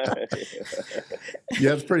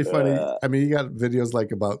 Yeah, it's pretty funny. I mean, you got videos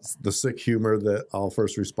like about the sick humor that all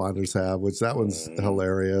first responders have, which that one's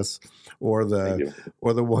hilarious, or the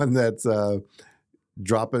one that's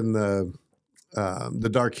dropping the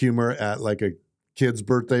dark humor at like a kid's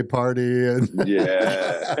birthday party. And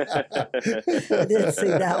Yeah. I did see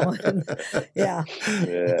that one. Yeah.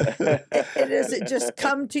 And does it just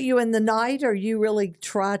come to you in the night, or you really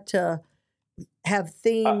try to have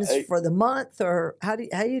themes for the month, or how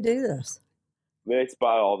you do this? It's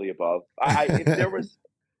by all the above.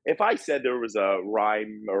 If I said there was a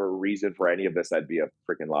rhyme or a reason for any of this, I'd be a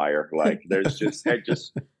freaking liar. Like I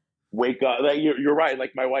just wake up. Like, you're right.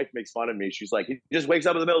 Like my wife makes fun of me. She's like, he just wakes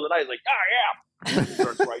up in the middle of the night. He's like, yeah.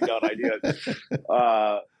 Starts writing down ideas.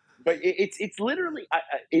 But it's literally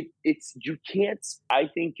it's you can't. I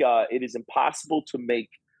think it is impossible to make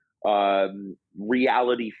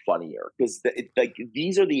reality funnier, because like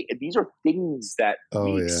these are things that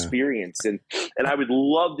we experience, and I would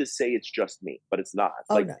love to say it's just me, but it's not.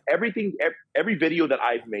 No. Every video that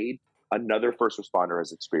I've made, another first responder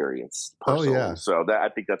has experienced personally. So I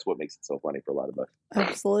think that's what makes it so funny for a lot of us.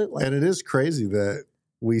 Absolutely. And it is crazy that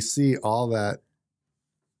we see all that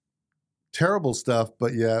terrible stuff,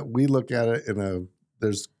 but yet we look at it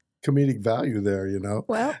there's comedic value there, you know?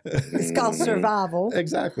 Well, it's called survival.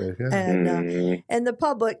 Exactly. Yeah. And the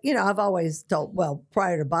public, I've always told,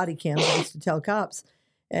 prior to body cams, I used to tell cops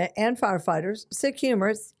and firefighters, sick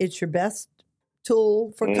humor, it's your best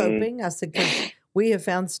tool for coping. I said, because we have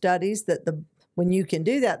found studies that when you can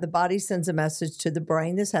do that, the body sends a message to the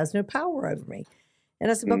brain, this has no power over me. And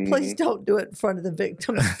I said, but please don't do it in front of the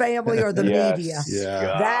victim's family or the media.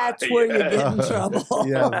 Yeah. That's where you get in trouble.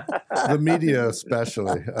 Yeah, the media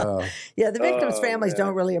especially. The victims' families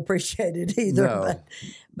don't really appreciate it either. No.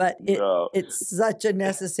 But it's such a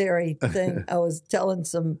necessary thing. I was telling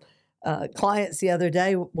some clients the other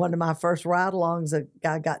day, one of my first ride-alongs, a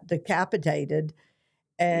guy got decapitated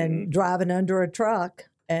and driving under a truck.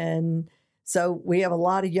 And so we have a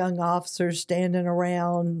lot of young officers standing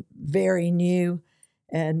around, very new.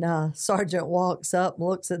 And Sergeant walks up and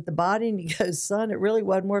looks at the body and he goes, son, it really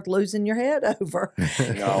wasn't worth losing your head over.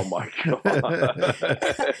 Oh, my God.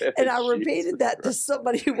 And I repeated that to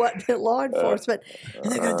somebody who wasn't in law enforcement.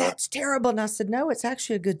 And they go, that's terrible. And I said, no, it's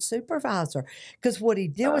actually a good supervisor. Because what he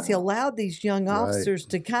did was he allowed these young officers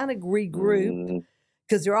to kind of regroup.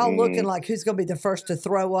 Because they're all looking like who's going to be the first to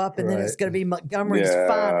throw up. And then it's going to be Montgomery's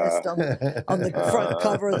finest on the front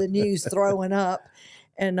cover of the news throwing up.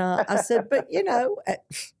 And I said, but,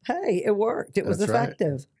 hey, it worked. It was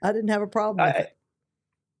effective. Right. I didn't have a problem with it.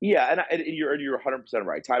 Yeah, and you're 100%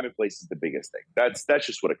 right. Time and place is the biggest thing. That's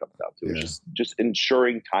just what it comes down to. It's just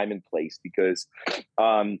ensuring time and place, because,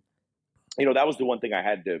 that was the one thing I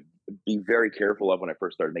had to be very careful of when I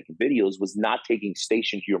first started making videos, was not taking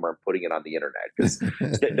station humor and putting it on the internet, because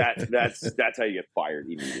that's how you get fired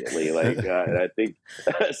immediately. Like I think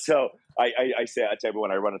so. I tell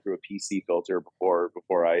everyone I run it through a PC filter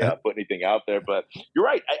before I put anything out there. But you're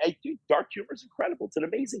right. I think dark humor is incredible. It's an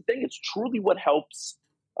amazing thing. It's truly what helps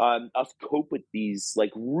us cope with these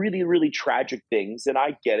like really, really tragic things. And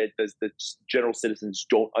I get it. The general citizens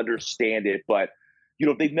don't understand it, but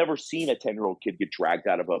they've never seen a 10-year-old kid get dragged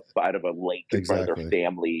out of a lake in front of their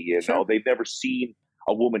family. They've never seen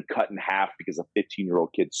a woman cut in half because a 15-year-old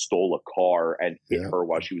kid stole a car and hit her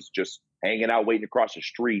while she was just hanging out waiting to cross the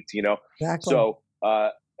street. Exactly. So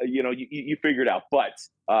you figure it out. But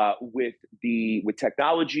with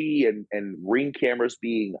technology and Ring cameras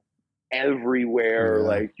being everywhere,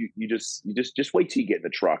 like you just wait till you get in the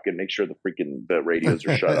truck and make sure the radios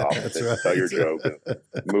are shut off. That's and right. Tell your joke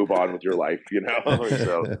and move on with your life.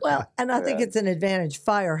 So, well, and I think it's an advantage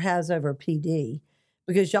fire has over PD,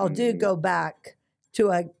 because y'all do go back to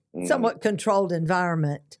a somewhat controlled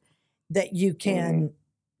environment that you can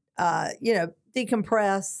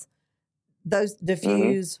decompress,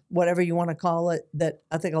 diffuse, whatever you want to call it. That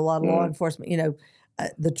I think a lot of law enforcement,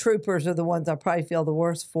 the troopers are the ones I probably feel the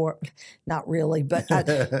worst for. Not really, but I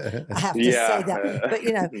have to say that. But,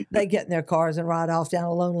 they get in their cars and ride off down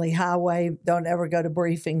a lonely highway, don't ever go to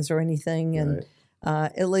briefings or anything. And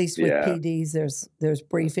at least with PDs, there's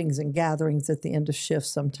briefings and gatherings at the end of shifts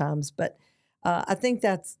sometimes. But I think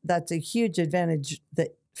that's a huge advantage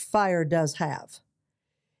that fire does have.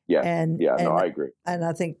 Yeah, I agree. And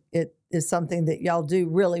I think it is something that y'all do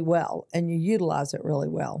really well, and you utilize it really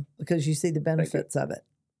well because you see the benefits of it.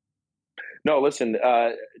 No, listen,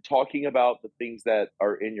 talking about the things that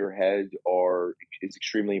are in your head is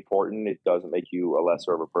extremely important. It doesn't make you a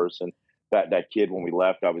lesser of a person. That kid, when we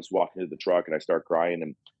left, I was walking to the truck and I started crying,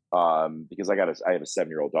 and because I have a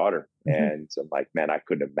 7-year-old daughter, and I'm like, man, I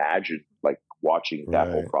couldn't imagine like watching that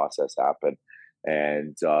whole process happen.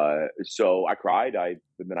 And so I cried. And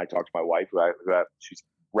then I talked to my wife, who she's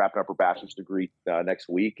wrapping up her bachelor's degree next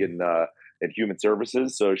week in human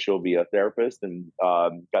services, so she'll be a therapist, and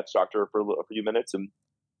got to talk to her for a few minutes, and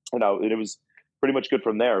it was pretty much good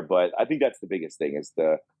from there. But I think that's the biggest thing, is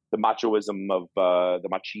the machoism of the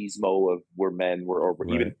machismo of where men were, or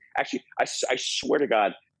even actually, I swear to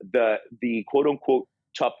God, the quote unquote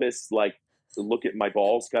toughest, like, look at my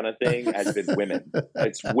balls kind of thing has been women.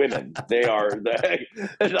 It's women. They are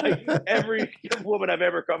like every woman I've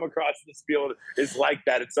ever come across in this field is like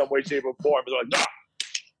that in some way, shape, or form. They're like, nah,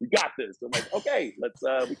 we got this. I'm like, okay, let's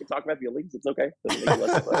we can talk about the Olympics. It's okay.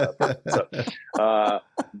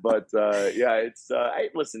 Yeah, it's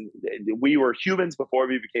listen, we were humans before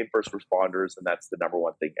we became first responders, and that's the number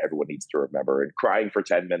one thing everyone needs to remember. And crying for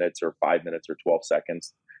 10 minutes or 5 minutes or 12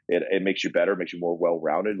 seconds, it makes you better, makes you more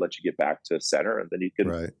well-rounded, lets you get back to center, and then you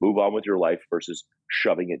can move on with your life versus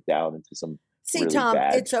shoving it down into some. See, really Tom,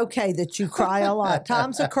 bad. It's okay that you cry a lot.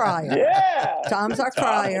 Tom's a crier. Yeah, Tom's our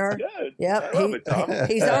crier. Good. Yep,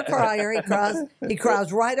 he's our crier. He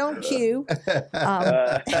cries right on cue.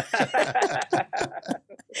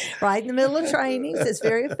 Right in the middle of trainings. It's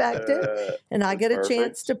very effective, and I get a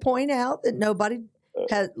chance to point out that nobody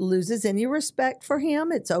loses any respect for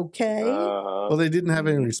him. It's okay. Well, they didn't have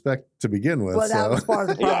any respect to begin with. Well, that was part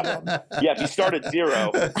of the problem. Yeah, if you start at 0,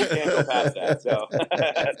 you can't go past that. So,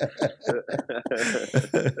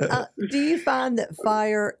 do you find that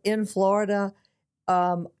fire in Florida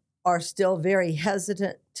are still very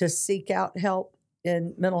hesitant to seek out help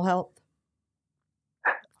in mental health?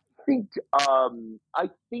 I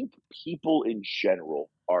think people in general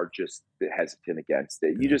are just hesitant against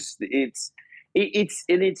it.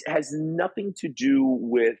 It has nothing to do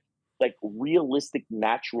with like realistic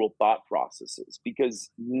natural thought processes, because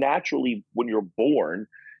naturally when you're born,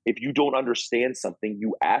 if you don't understand something,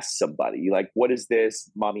 you ask somebody, like, what is this?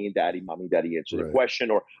 Mommy and daddy answer the question,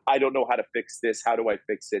 or I don't know how to fix this. How do I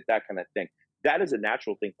fix it? That kind of thing. That is a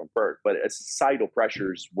natural thing from birth, but it's societal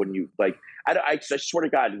pressures when you like, I swear to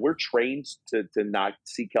God, we're trained to not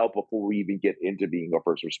seek help before we even get into being a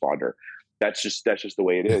first responder. That's just the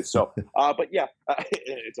way it is. So, but yeah,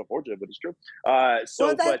 it's unfortunate, but it's true. But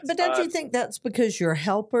don't you think that's because you're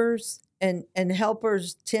helpers, and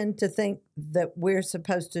helpers tend to think that we're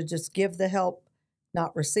supposed to just give the help,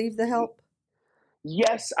 not receive the help?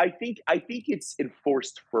 Yes, I think it's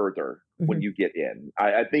enforced further when you get in.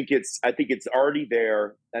 I think it's already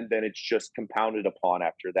there, and then it's just compounded upon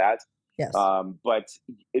after that. Yes. But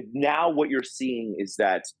now what you're seeing is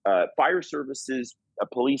that fire services,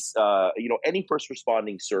 police, any first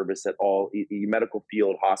responding service at all, medical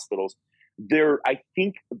field, hospitals, I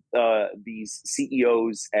think these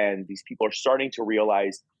CEOs and these people are starting to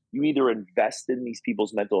realize you either invest in these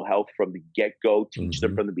people's mental health from the get-go, teach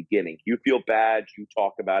them from the beginning. You feel bad, you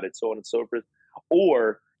talk about it, so on and so forth,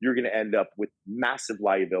 or you're going to end up with massive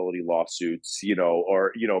liability lawsuits,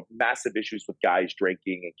 or massive issues with guys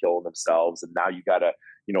drinking and killing themselves, and now you got to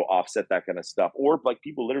offset that kind of stuff, or like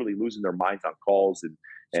people literally losing their minds on calls, and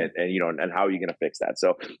how are you going to fix that?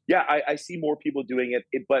 So yeah, I see more people doing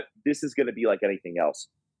it, but this is going to be like anything else.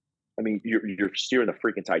 I mean, you're steering the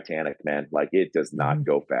freaking Titanic, man. Like, it does not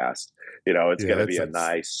go fast. It's going to be a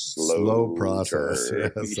nice, slow process.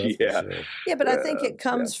 Yes, Yeah, but I think it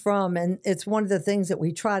comes from, and it's one of the things that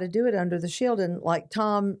we try to do it Under the Shield. And like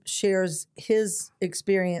Tom shares his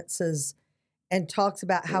experiences and talks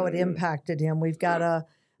about how it impacted him. We've got a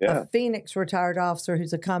Phoenix retired officer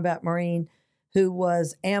who's a combat Marine who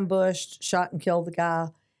was ambushed, shot and killed the guy.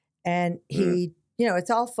 And he,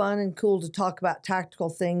 it's all fun and cool to talk about tactical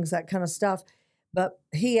things, that kind of stuff. But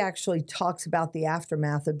he actually talks about the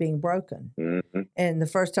aftermath of being broken. And the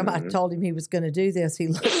first time I told him he was going to do this, he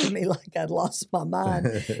looked at me like I'd lost my mind.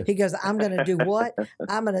 He goes, I'm going to do what?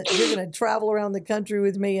 You're going to travel around the country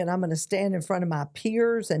with me, and I'm going to stand in front of my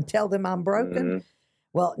peers and tell them I'm broken.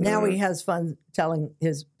 Well, now he has fun telling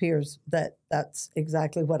his peers that that's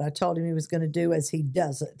exactly what I told him he was going to do, as he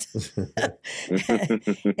does it.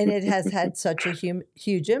 And it has had such a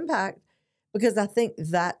huge impact, because I think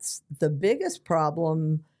that's the biggest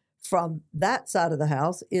problem from that side of the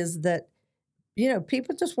house, is that,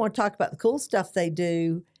 people just want to talk about the cool stuff they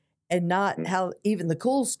do, and not how even the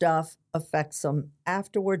cool stuff affects them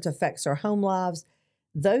afterwards, affects their home lives,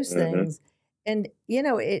 those things. And,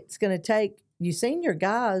 it's going to take, you've seen your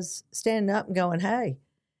guys standing up and going, hey,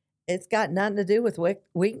 it's got nothing to do with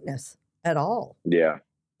weakness at all. Yeah.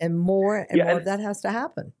 And more and more of that has to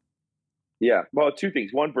happen. Yeah. Well, two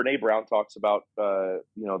things. One, Brene Brown talks about, the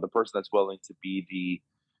person that's willing to be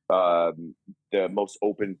the most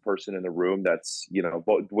open person in the room, that's, you know,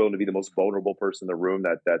 willing to be the most vulnerable person in the room,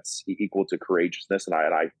 that's equal to courageousness. And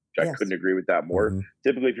I Yes. couldn't agree with that more. Mhm.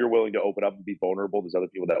 Typically, if you're willing to open up and be vulnerable, there's other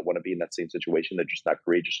people that want to be in that same situation. They're just not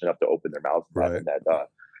courageous enough to open their mouths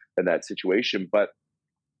in that situation. But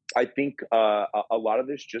I think a lot of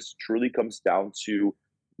this just truly comes down to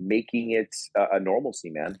making it a normalcy,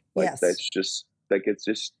 man. Like Yes. that's just like it's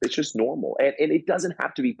just normal, and it doesn't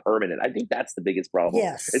have to be permanent. I think that's the biggest problem.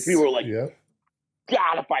 Yes. It's people are like, Yep.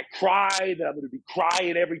 God, if I cry, then I'm going to be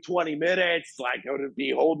crying every 20 minutes. Like I'm going to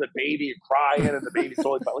be holding the baby and crying, and the baby's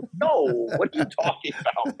totally fine. Like, no, what are you talking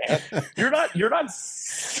about, man? You're not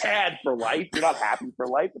sad for life. You're not happy for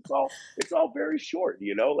life. It's all very short,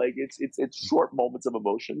 you know. Like it's short moments of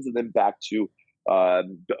emotions, and then back to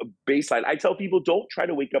baseline. I tell people, don't try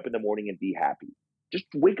to wake up in the morning and be happy. Just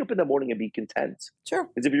wake up in the morning and be content. Sure.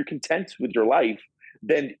 Because if you're content with your life,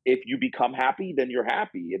 then if you become happy, then you're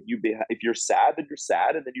happy. If you're sad, then you're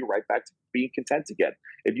sad, and then you're right back to being content again.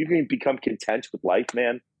 If you can become content with life,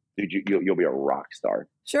 man, dude, you'll be a rock star.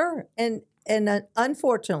 Sure. And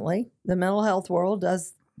unfortunately, the mental health world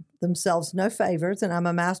does themselves no favors, and I'm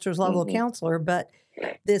a master's level counselor, but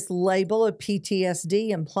this label of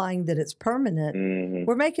PTSD implying that it's permanent,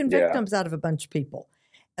 we're making victims out of a bunch of people,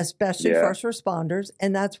 especially first responders.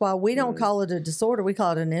 And that's why we don't call it a disorder. We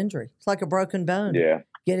call it an injury. It's like a broken bone. Yeah.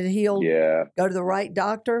 Get it healed. Yeah. Go to the right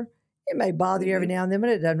doctor. It may bother you every now and then, but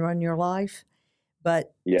it doesn't run your life.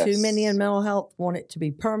 But too many in mental health want it to be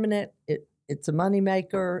permanent. It's a money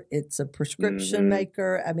maker. It's a prescription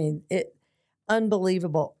maker. I mean,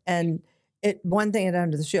 unbelievable. And one thing at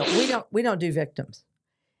Under the Shield, we don't do victims.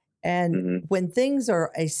 And when things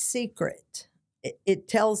are a secret, it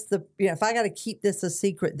tells if I got to keep this a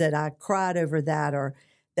secret that I cried over that, or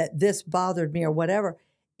that this bothered me, or whatever,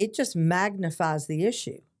 it just magnifies the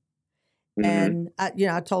issue. And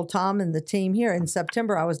I told Tom and the team here in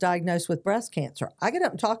September, I was diagnosed with breast cancer. I get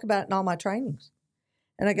up and talk about it in all my trainings.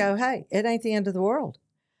 And I go, hey, it ain't the end of the world.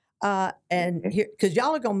 And here, because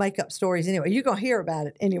y'all are going to make up stories anyway. You're going to hear about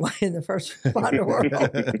it anyway in the first responder world.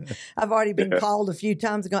 I've already been called a few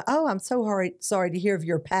times and going, oh, I'm so sorry to hear of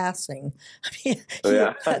your passing. I mean,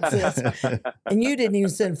 that's it. And you didn't even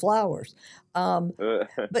send flowers.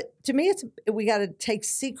 But to me, we got to take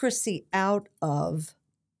secrecy out of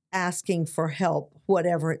asking for help,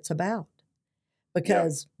 whatever it's about.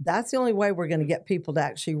 Because that's the only way we're going to get people to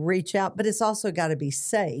actually reach out. But it's also got to be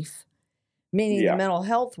safe. Meaning the mental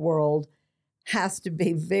health world has to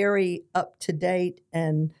be very up to date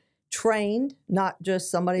and trained, not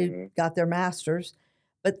just somebody got their master's,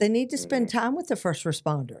 but they need to spend time with the first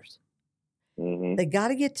responders. They got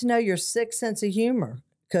to get to know your sick sense of humor.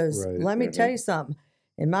 Because let me tell you something.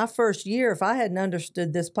 In my first year, if I hadn't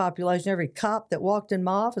understood this population, every cop that walked in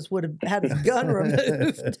my office would have had his gun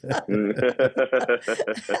removed. I'm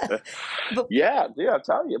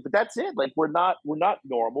telling you. But that's it. Like we're not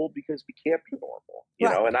normal because we can't be normal, you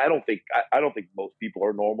know. And I don't think most people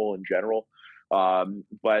are normal in general.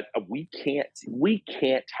 But we can't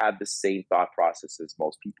have the same thought process as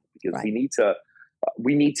most people, because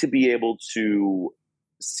we need to be able to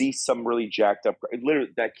see some really jacked up.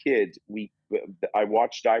 Literally, that kid. I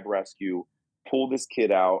watched Dive Rescue pull this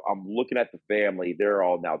kid out. I'm looking at the family; they're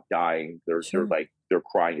all now dying. They're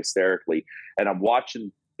crying hysterically, and I'm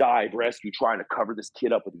watching Dive Rescue trying to cover this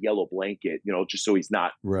kid up with a yellow blanket, you know, just so he's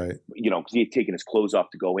not because he had taken his clothes off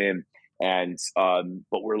to go in. And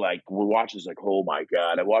but we're watching, it's like, oh my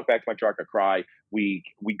God. I walk back to my truck, I cry. We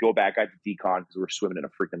go back out to decon because we're swimming in a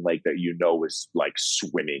freaking lake that is like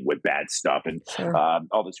swimming with bad stuff and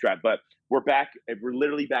all this crap. But we're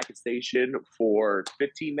literally back at station for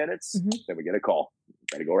 15 minutes. Then we get a call.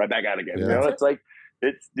 Gotta go right back out again. You know, it's like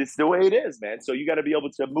it's the way it is, man. So you got to be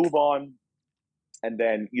able to move on, and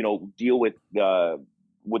then deal with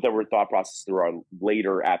whatever thought process there are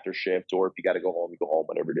later after shift, or if you got to go home, you go home,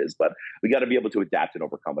 whatever it is. But we got to be able to adapt and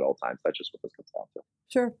overcome at all times. That's just what this comes down to.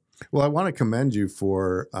 Sure. Well, I want to commend you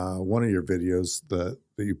for one of your videos that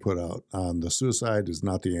you put out on the suicide is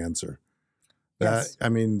not the answer. That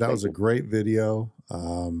was a great video.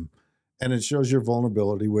 And it shows your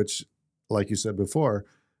vulnerability, which, like you said before,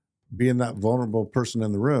 being that vulnerable person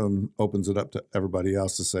in the room opens it up to everybody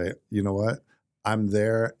else to say, you know what? I'm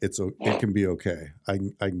there. It can be okay. I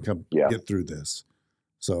can come get through this.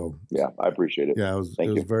 So I appreciate it. Yeah, it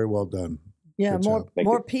was very well done. Yeah,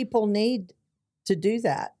 more people need to do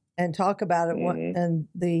that and talk about it. And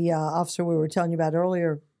the officer we were telling you about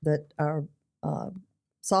earlier that our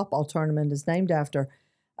softball tournament is named after,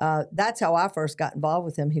 that's how I first got involved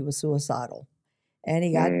with him. He was suicidal, and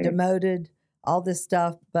he got demoted. all this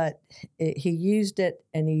stuff, but he used it,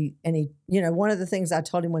 and he, you know, one of the things I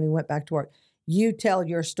told him when he went back to work, you tell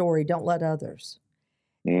your story, don't let others.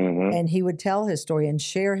 Mm-hmm. And he would tell his story and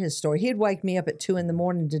share his story. He'd wake me up at 2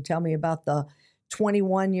 a.m. to tell me about the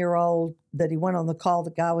 21-year-old that he went on the call.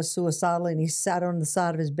 The guy was suicidal, and he sat on the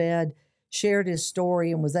side of his bed, shared his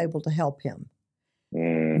story, and was able to help him.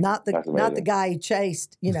 Not the guy he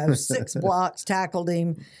chased, you know, 6 blocks, tackled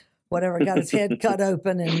him, whatever, got his head cut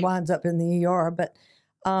open and winds up in the ER. But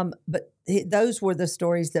those were the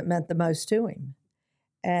stories that meant the most to him.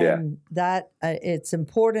 And that it's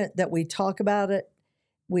important that we talk about it.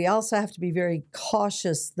 We also have to be very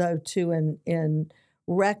cautious, though, too, in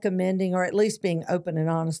recommending, or at least being open and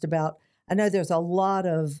honest about. I know there's a lot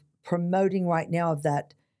of promoting right now of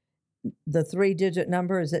that, the 3-digit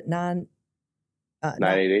number. Is it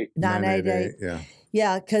 988? 988. Yeah.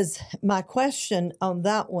 Yeah, because my question on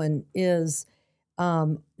that one is,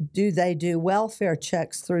 do they do welfare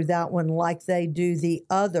checks through that one like they do the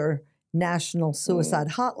other national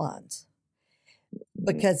suicide hotlines?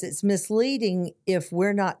 Because it's misleading if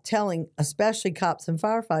we're not telling, especially cops and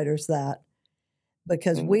firefighters, that,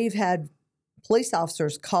 because we've had police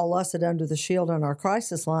officers call us at Under the Shield on our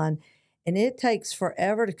crisis line, and it takes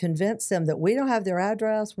forever to convince them that we don't have their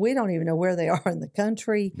address. We don't even know where they are in the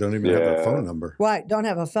country. Don't even have a phone number. Right, don't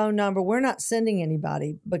have a phone number. We're not sending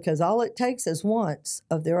anybody, because all it takes is once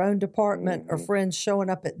of their own department or friends showing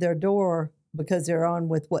up at their door because they're on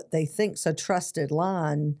with what they think's a trusted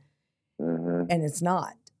line, and it's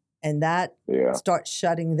not. And that starts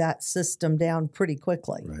shutting that system down pretty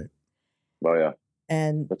quickly. Right. Oh, yeah.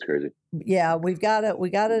 And that's crazy. Yeah, we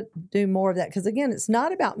gotta do more of that, because again, it's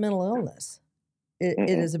not about mental illness.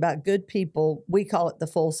 It is about good people. We call it the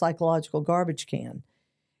full psychological garbage can,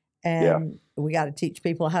 and we got to teach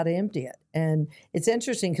people how to empty it. And it's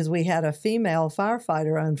interesting because we had a female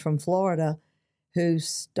firefighter on from Florida who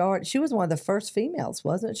she was one of the first females,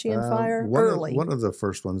 wasn't she, in fire early? One of the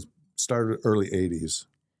first ones, started early 80s.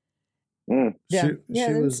 Yeah,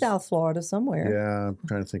 in was, South Florida somewhere. Yeah, I'm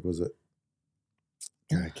trying to think, was it?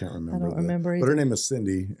 I can't remember. I don't remember either. But her name is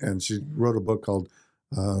Cindy, and she wrote a book called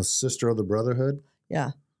Sister of the Brotherhood.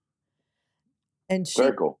 Yeah. And she,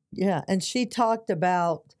 very cool. Yeah, and she talked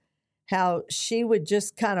about how she would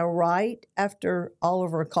just kind of write after all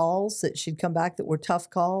of her calls that she'd come back that were tough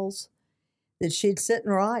calls, that she'd sit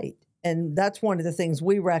and write. And that's one of the things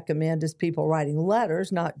we recommend is people writing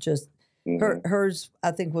letters, not just hers,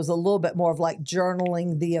 I think, was a little bit more of like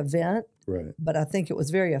journaling the event. Right. But I think it was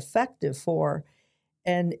very effective for her.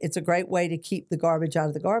 And it's a great way to keep the garbage out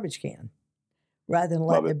of the garbage can rather than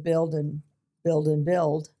letting it build and build and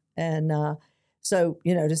build. And so,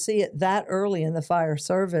 you know, to see it that early in the fire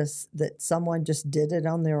service that someone just did it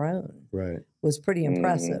on their own was pretty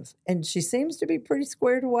impressive. And she seems to be pretty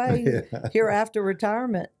squared away here after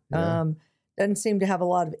retirement. Doesn't seem to have a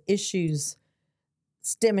lot of issues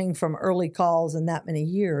stemming from early calls in that many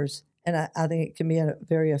years. And I think it can be a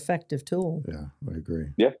very effective tool. Yeah, I agree.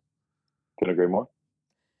 Yeah, couldn't agree more.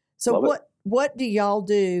 So what do y'all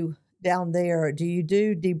do down there? Do you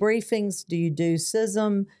do debriefings? Do you do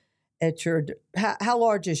SISM at your? How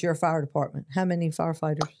large is your fire department? How many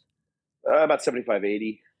firefighters? About 75,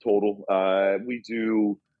 80 total. We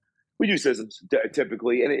do SISMs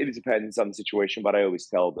typically, and it depends on the situation. But I always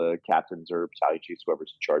tell the captains or battalion chiefs,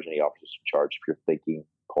 whoever's in charge, any officers in charge, if you're thinking,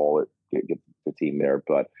 call it, get the team there.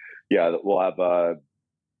 But yeah, we'll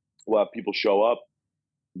have people show up.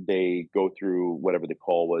 They go through whatever the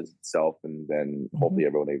call was itself, and then hopefully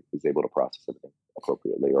everyone is able to process everything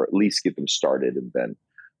appropriately, or at least get them started, and then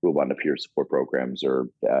move on to peer support programs or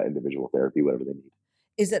individual therapy, whatever they need.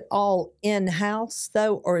 Is it all in-house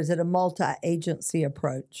though, or is it a multi-agency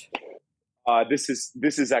approach? This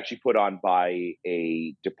is actually put on by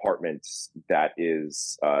a department that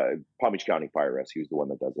is Palm Beach County Fire Rescue is the one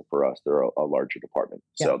that does it for us. They're a larger department,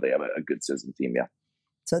 so they have a good SISM team. Yeah.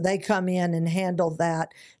 So they come in and handle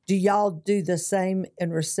that. Do y'all do the same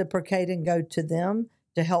and reciprocate and go to them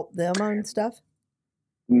to help them on stuff?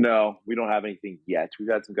 No, we don't have anything yet. We've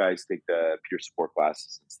had some guys take the peer support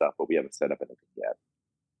classes and stuff, but we haven't set up anything yet.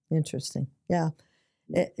 Interesting. Yeah.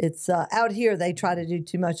 It's out here, they try to do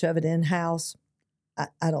too much of it in-house.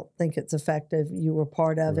 I don't think it's effective. You were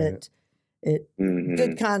part of it.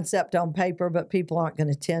 Good concept on paper, but people aren't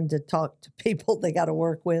going to tend to talk to people they got to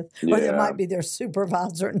work with, or they might be their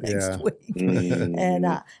supervisor next week. And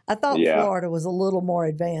I thought Florida was a little more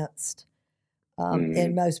advanced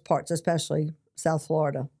in most parts, especially South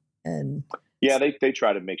Florida. And they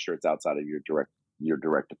try to make sure it's outside of your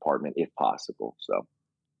direct department if possible. So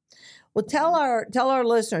Well, tell our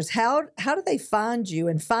listeners how do they find you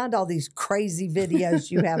and find all these crazy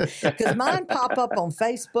videos you have? Because mine pop up on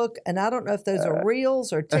Facebook, and I don't know if those are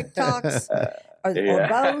Reels or TikToks or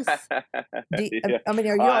both. I mean,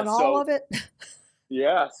 are you on all of it?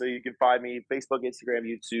 Yeah, so you can find me Facebook, Instagram,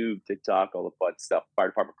 YouTube, TikTok, all the fun stuff. Fire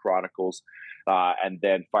Department Chronicles, and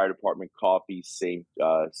then Fire Department Coffee, same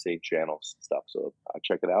channels and stuff. So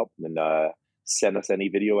check it out, and then send us any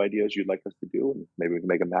video ideas you'd like us to do, and maybe we can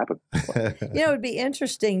make them happen. It would be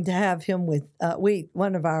interesting to have him with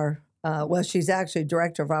one of our. Well, she's actually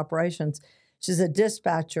director of operations. She's a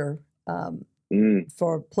dispatcher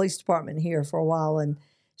for police department here for a while, and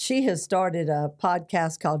she has started a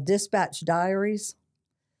podcast called Dispatch Diaries.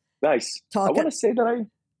 Nice. I want to say that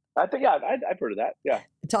I think I've heard of that. Yeah.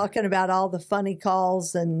 Talking about all the funny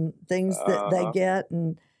calls and things that they get.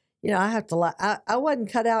 And, I have to lie. I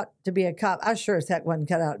wasn't cut out to be a cop. I sure as heck wasn't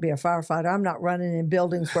cut out to be a firefighter. I'm not running in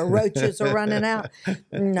buildings where roaches are running out.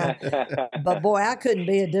 No. But boy, I couldn't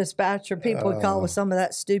be a dispatcher. People would call with some of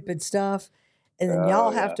that stupid stuff. And then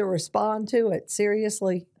y'all have to respond to it,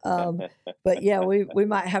 seriously. But yeah, we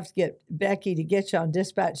might have to get Becky to get you on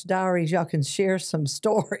Dispatch Diaries. Y'all can share some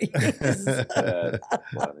stories.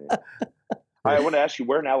 I want to ask you,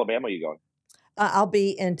 where in Alabama are you going? I'll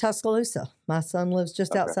be in Tuscaloosa. My son lives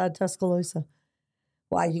just outside Tuscaloosa.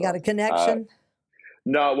 Why, you got a connection?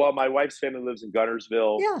 No, well, my wife's family lives in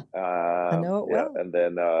Gunnersville. Yeah, I know it well.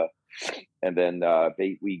 And then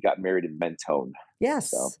we got married in Mentone. Yes.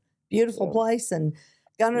 So. Beautiful place, and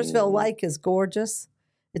Gunnersville Lake is gorgeous.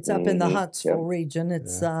 It's up in the Huntsville region.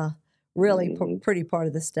 It's really pretty part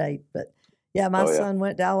of the state. But yeah, my son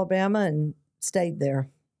went to Alabama and stayed there.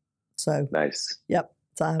 So nice. Yep.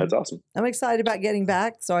 So that's awesome. I'm excited about getting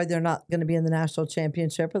back. Sorry, they're not going to be in the national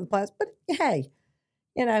championship or the playoffs, but hey,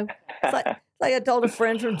 it's like I told a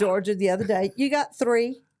friend from Georgia the other day, you got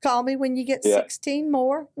 3. Call me when you get 16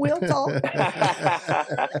 more. We'll talk.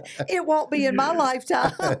 It won't be in my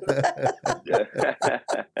lifetime.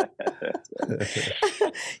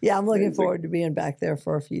 Yeah, I'm looking forward to being back there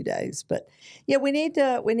for a few days. But yeah, we need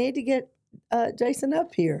to get Jason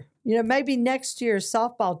up here. Maybe next year's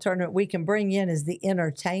softball tournament we can bring in as the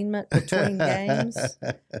entertainment between games.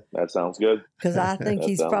 That sounds good. Because I think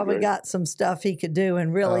he's probably got some stuff he could do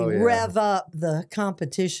and really rev up the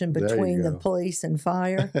competition between the police and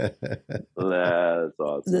fire. That's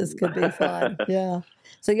awesome. This could be fun. Yeah.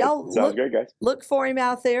 So y'all sounds great, guys. Look for him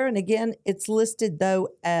out there. And again, it's listed though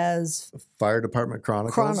as Fire Department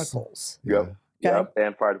Chronicles. Yeah. Okay. Yep,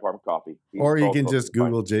 and Fire Department Coffee. Or you can just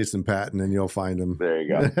Google Jason Patton and you'll find him. There you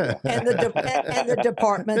go. and the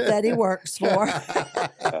department that he works for.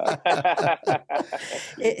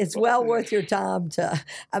 It's well worth your time to.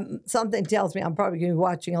 Something tells me I'm probably going to be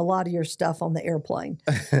watching a lot of your stuff on the airplane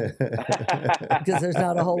because there's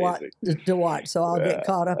not a whole lot to watch. So I'll get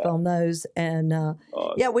caught up on those. And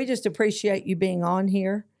awesome. We just appreciate you being on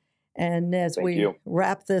here. And as we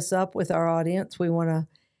wrap this up with our audience, we want to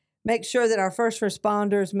make sure that our first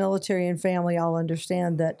responders, military, and family all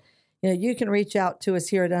understand that, you can reach out to us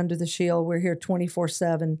here at Under the Shield. We're here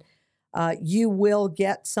 24/7. You will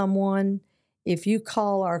get someone. If you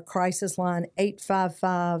call our crisis line,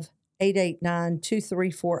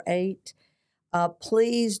 855-889-2348,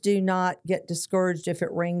 please do not get discouraged if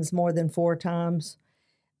it rings more than 4 times.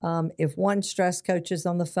 If one stress coach is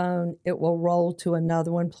on the phone, it will roll to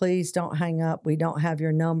another one. Please don't hang up. We don't have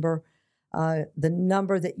your number. The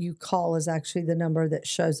number that you call is actually the number that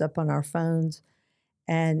shows up on our phones.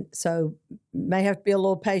 And so may have to be a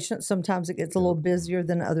little patient. Sometimes it gets a little busier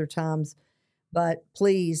than other times. But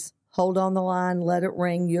please hold on the line, let it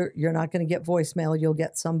ring. You're not going to get voicemail. You'll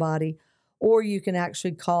get somebody. Or you can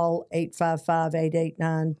actually call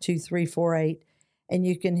 855-889-2348. And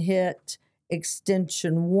you can hit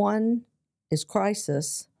extension 1 is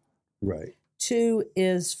crisis. Right. 2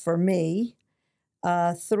 is for me.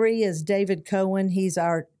 3 is David Cohen. He's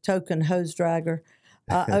our token hose dragger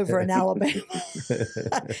over in Alabama.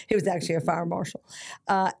 He was actually a fire marshal.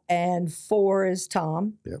 And 4 is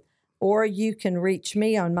Tom. Yep. Or you can reach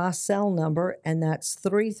me on my cell number, and that's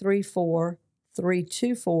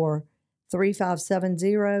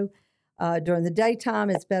 334-324-3570. During the daytime,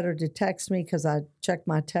 it's better to text me because I check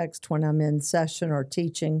my text when I'm in session or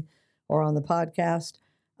teaching or on the podcast.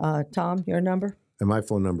 Tom, your number? And my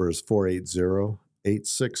phone number is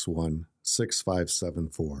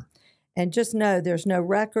 480-861-6574. And just know there's no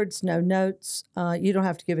records, no notes. You don't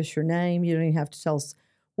have to give us your name. You don't even have to tell us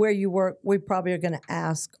where you work. We probably are going to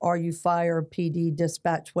ask, are you fire, PD,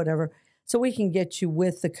 dispatch, whatever, so we can get you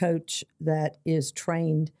with the coach that is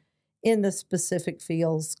trained in the specific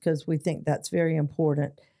fields because we think that's very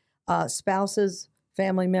important. Spouses,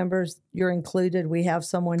 family members, you're included. We have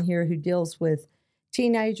someone here who deals with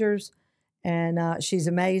teenagers, and she's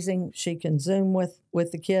amazing. She can Zoom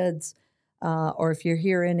with the kids. Or if you're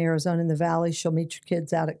here in Arizona in the Valley, she'll meet your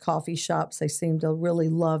kids out at coffee shops. They seem to really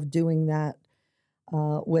love doing that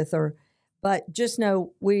with her. But just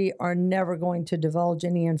know we are never going to divulge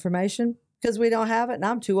any information because we don't have it, and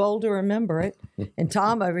I'm too old to remember it. And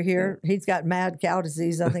Tom over here, he's got mad cow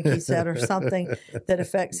disease, I think he said, or something that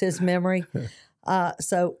affects his memory.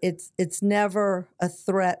 So it's never a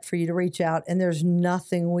threat for you to reach out, and there's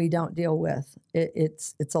nothing we don't deal with.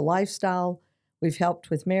 It's a lifestyle. We've helped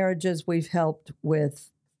with marriages. We've helped with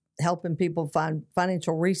helping people find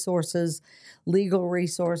financial resources, legal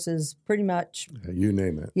resources, pretty much. You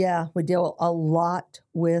name it. Yeah, we deal a lot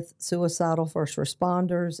with suicidal first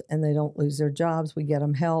responders, and they don't lose their jobs. We get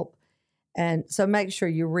them help. And so make sure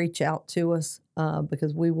you reach out to us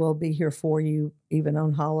because we will be here for you, even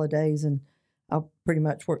on holidays. And I'll pretty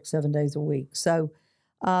much work 7 days a week. So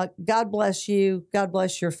God bless you. God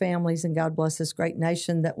bless your families, and God bless this great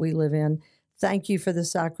nation that we live in. Thank you for the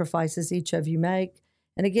sacrifices each of you make.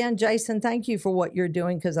 And again, Jason, thank you for what you're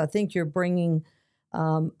doing, because I think you're bringing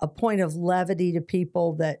a point of levity to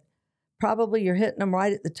people that probably you're hitting them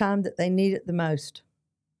right at the time that they need it the most.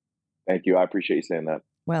 Thank you. I appreciate you saying that.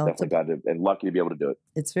 Well, definitely glad to, and lucky to be able to do it.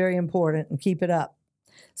 It's very important, and keep it up.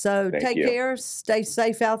 So take care, stay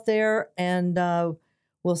safe out there, and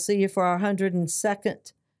we'll see you for our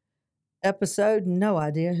 102nd episode. No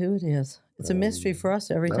idea who it is. It's a mystery for us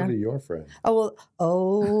every time. That'll be your friend.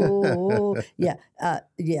 Yeah.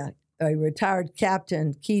 A retired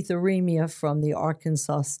Captain Keith Aremia from the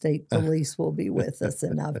Arkansas State Police will be with us,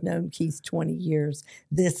 and I've known Keith 20 years.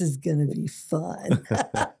 This is going to be fun.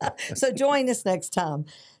 So join us next time.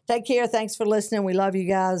 Take care. Thanks for listening. We love you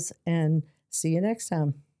guys, and see you next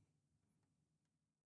time.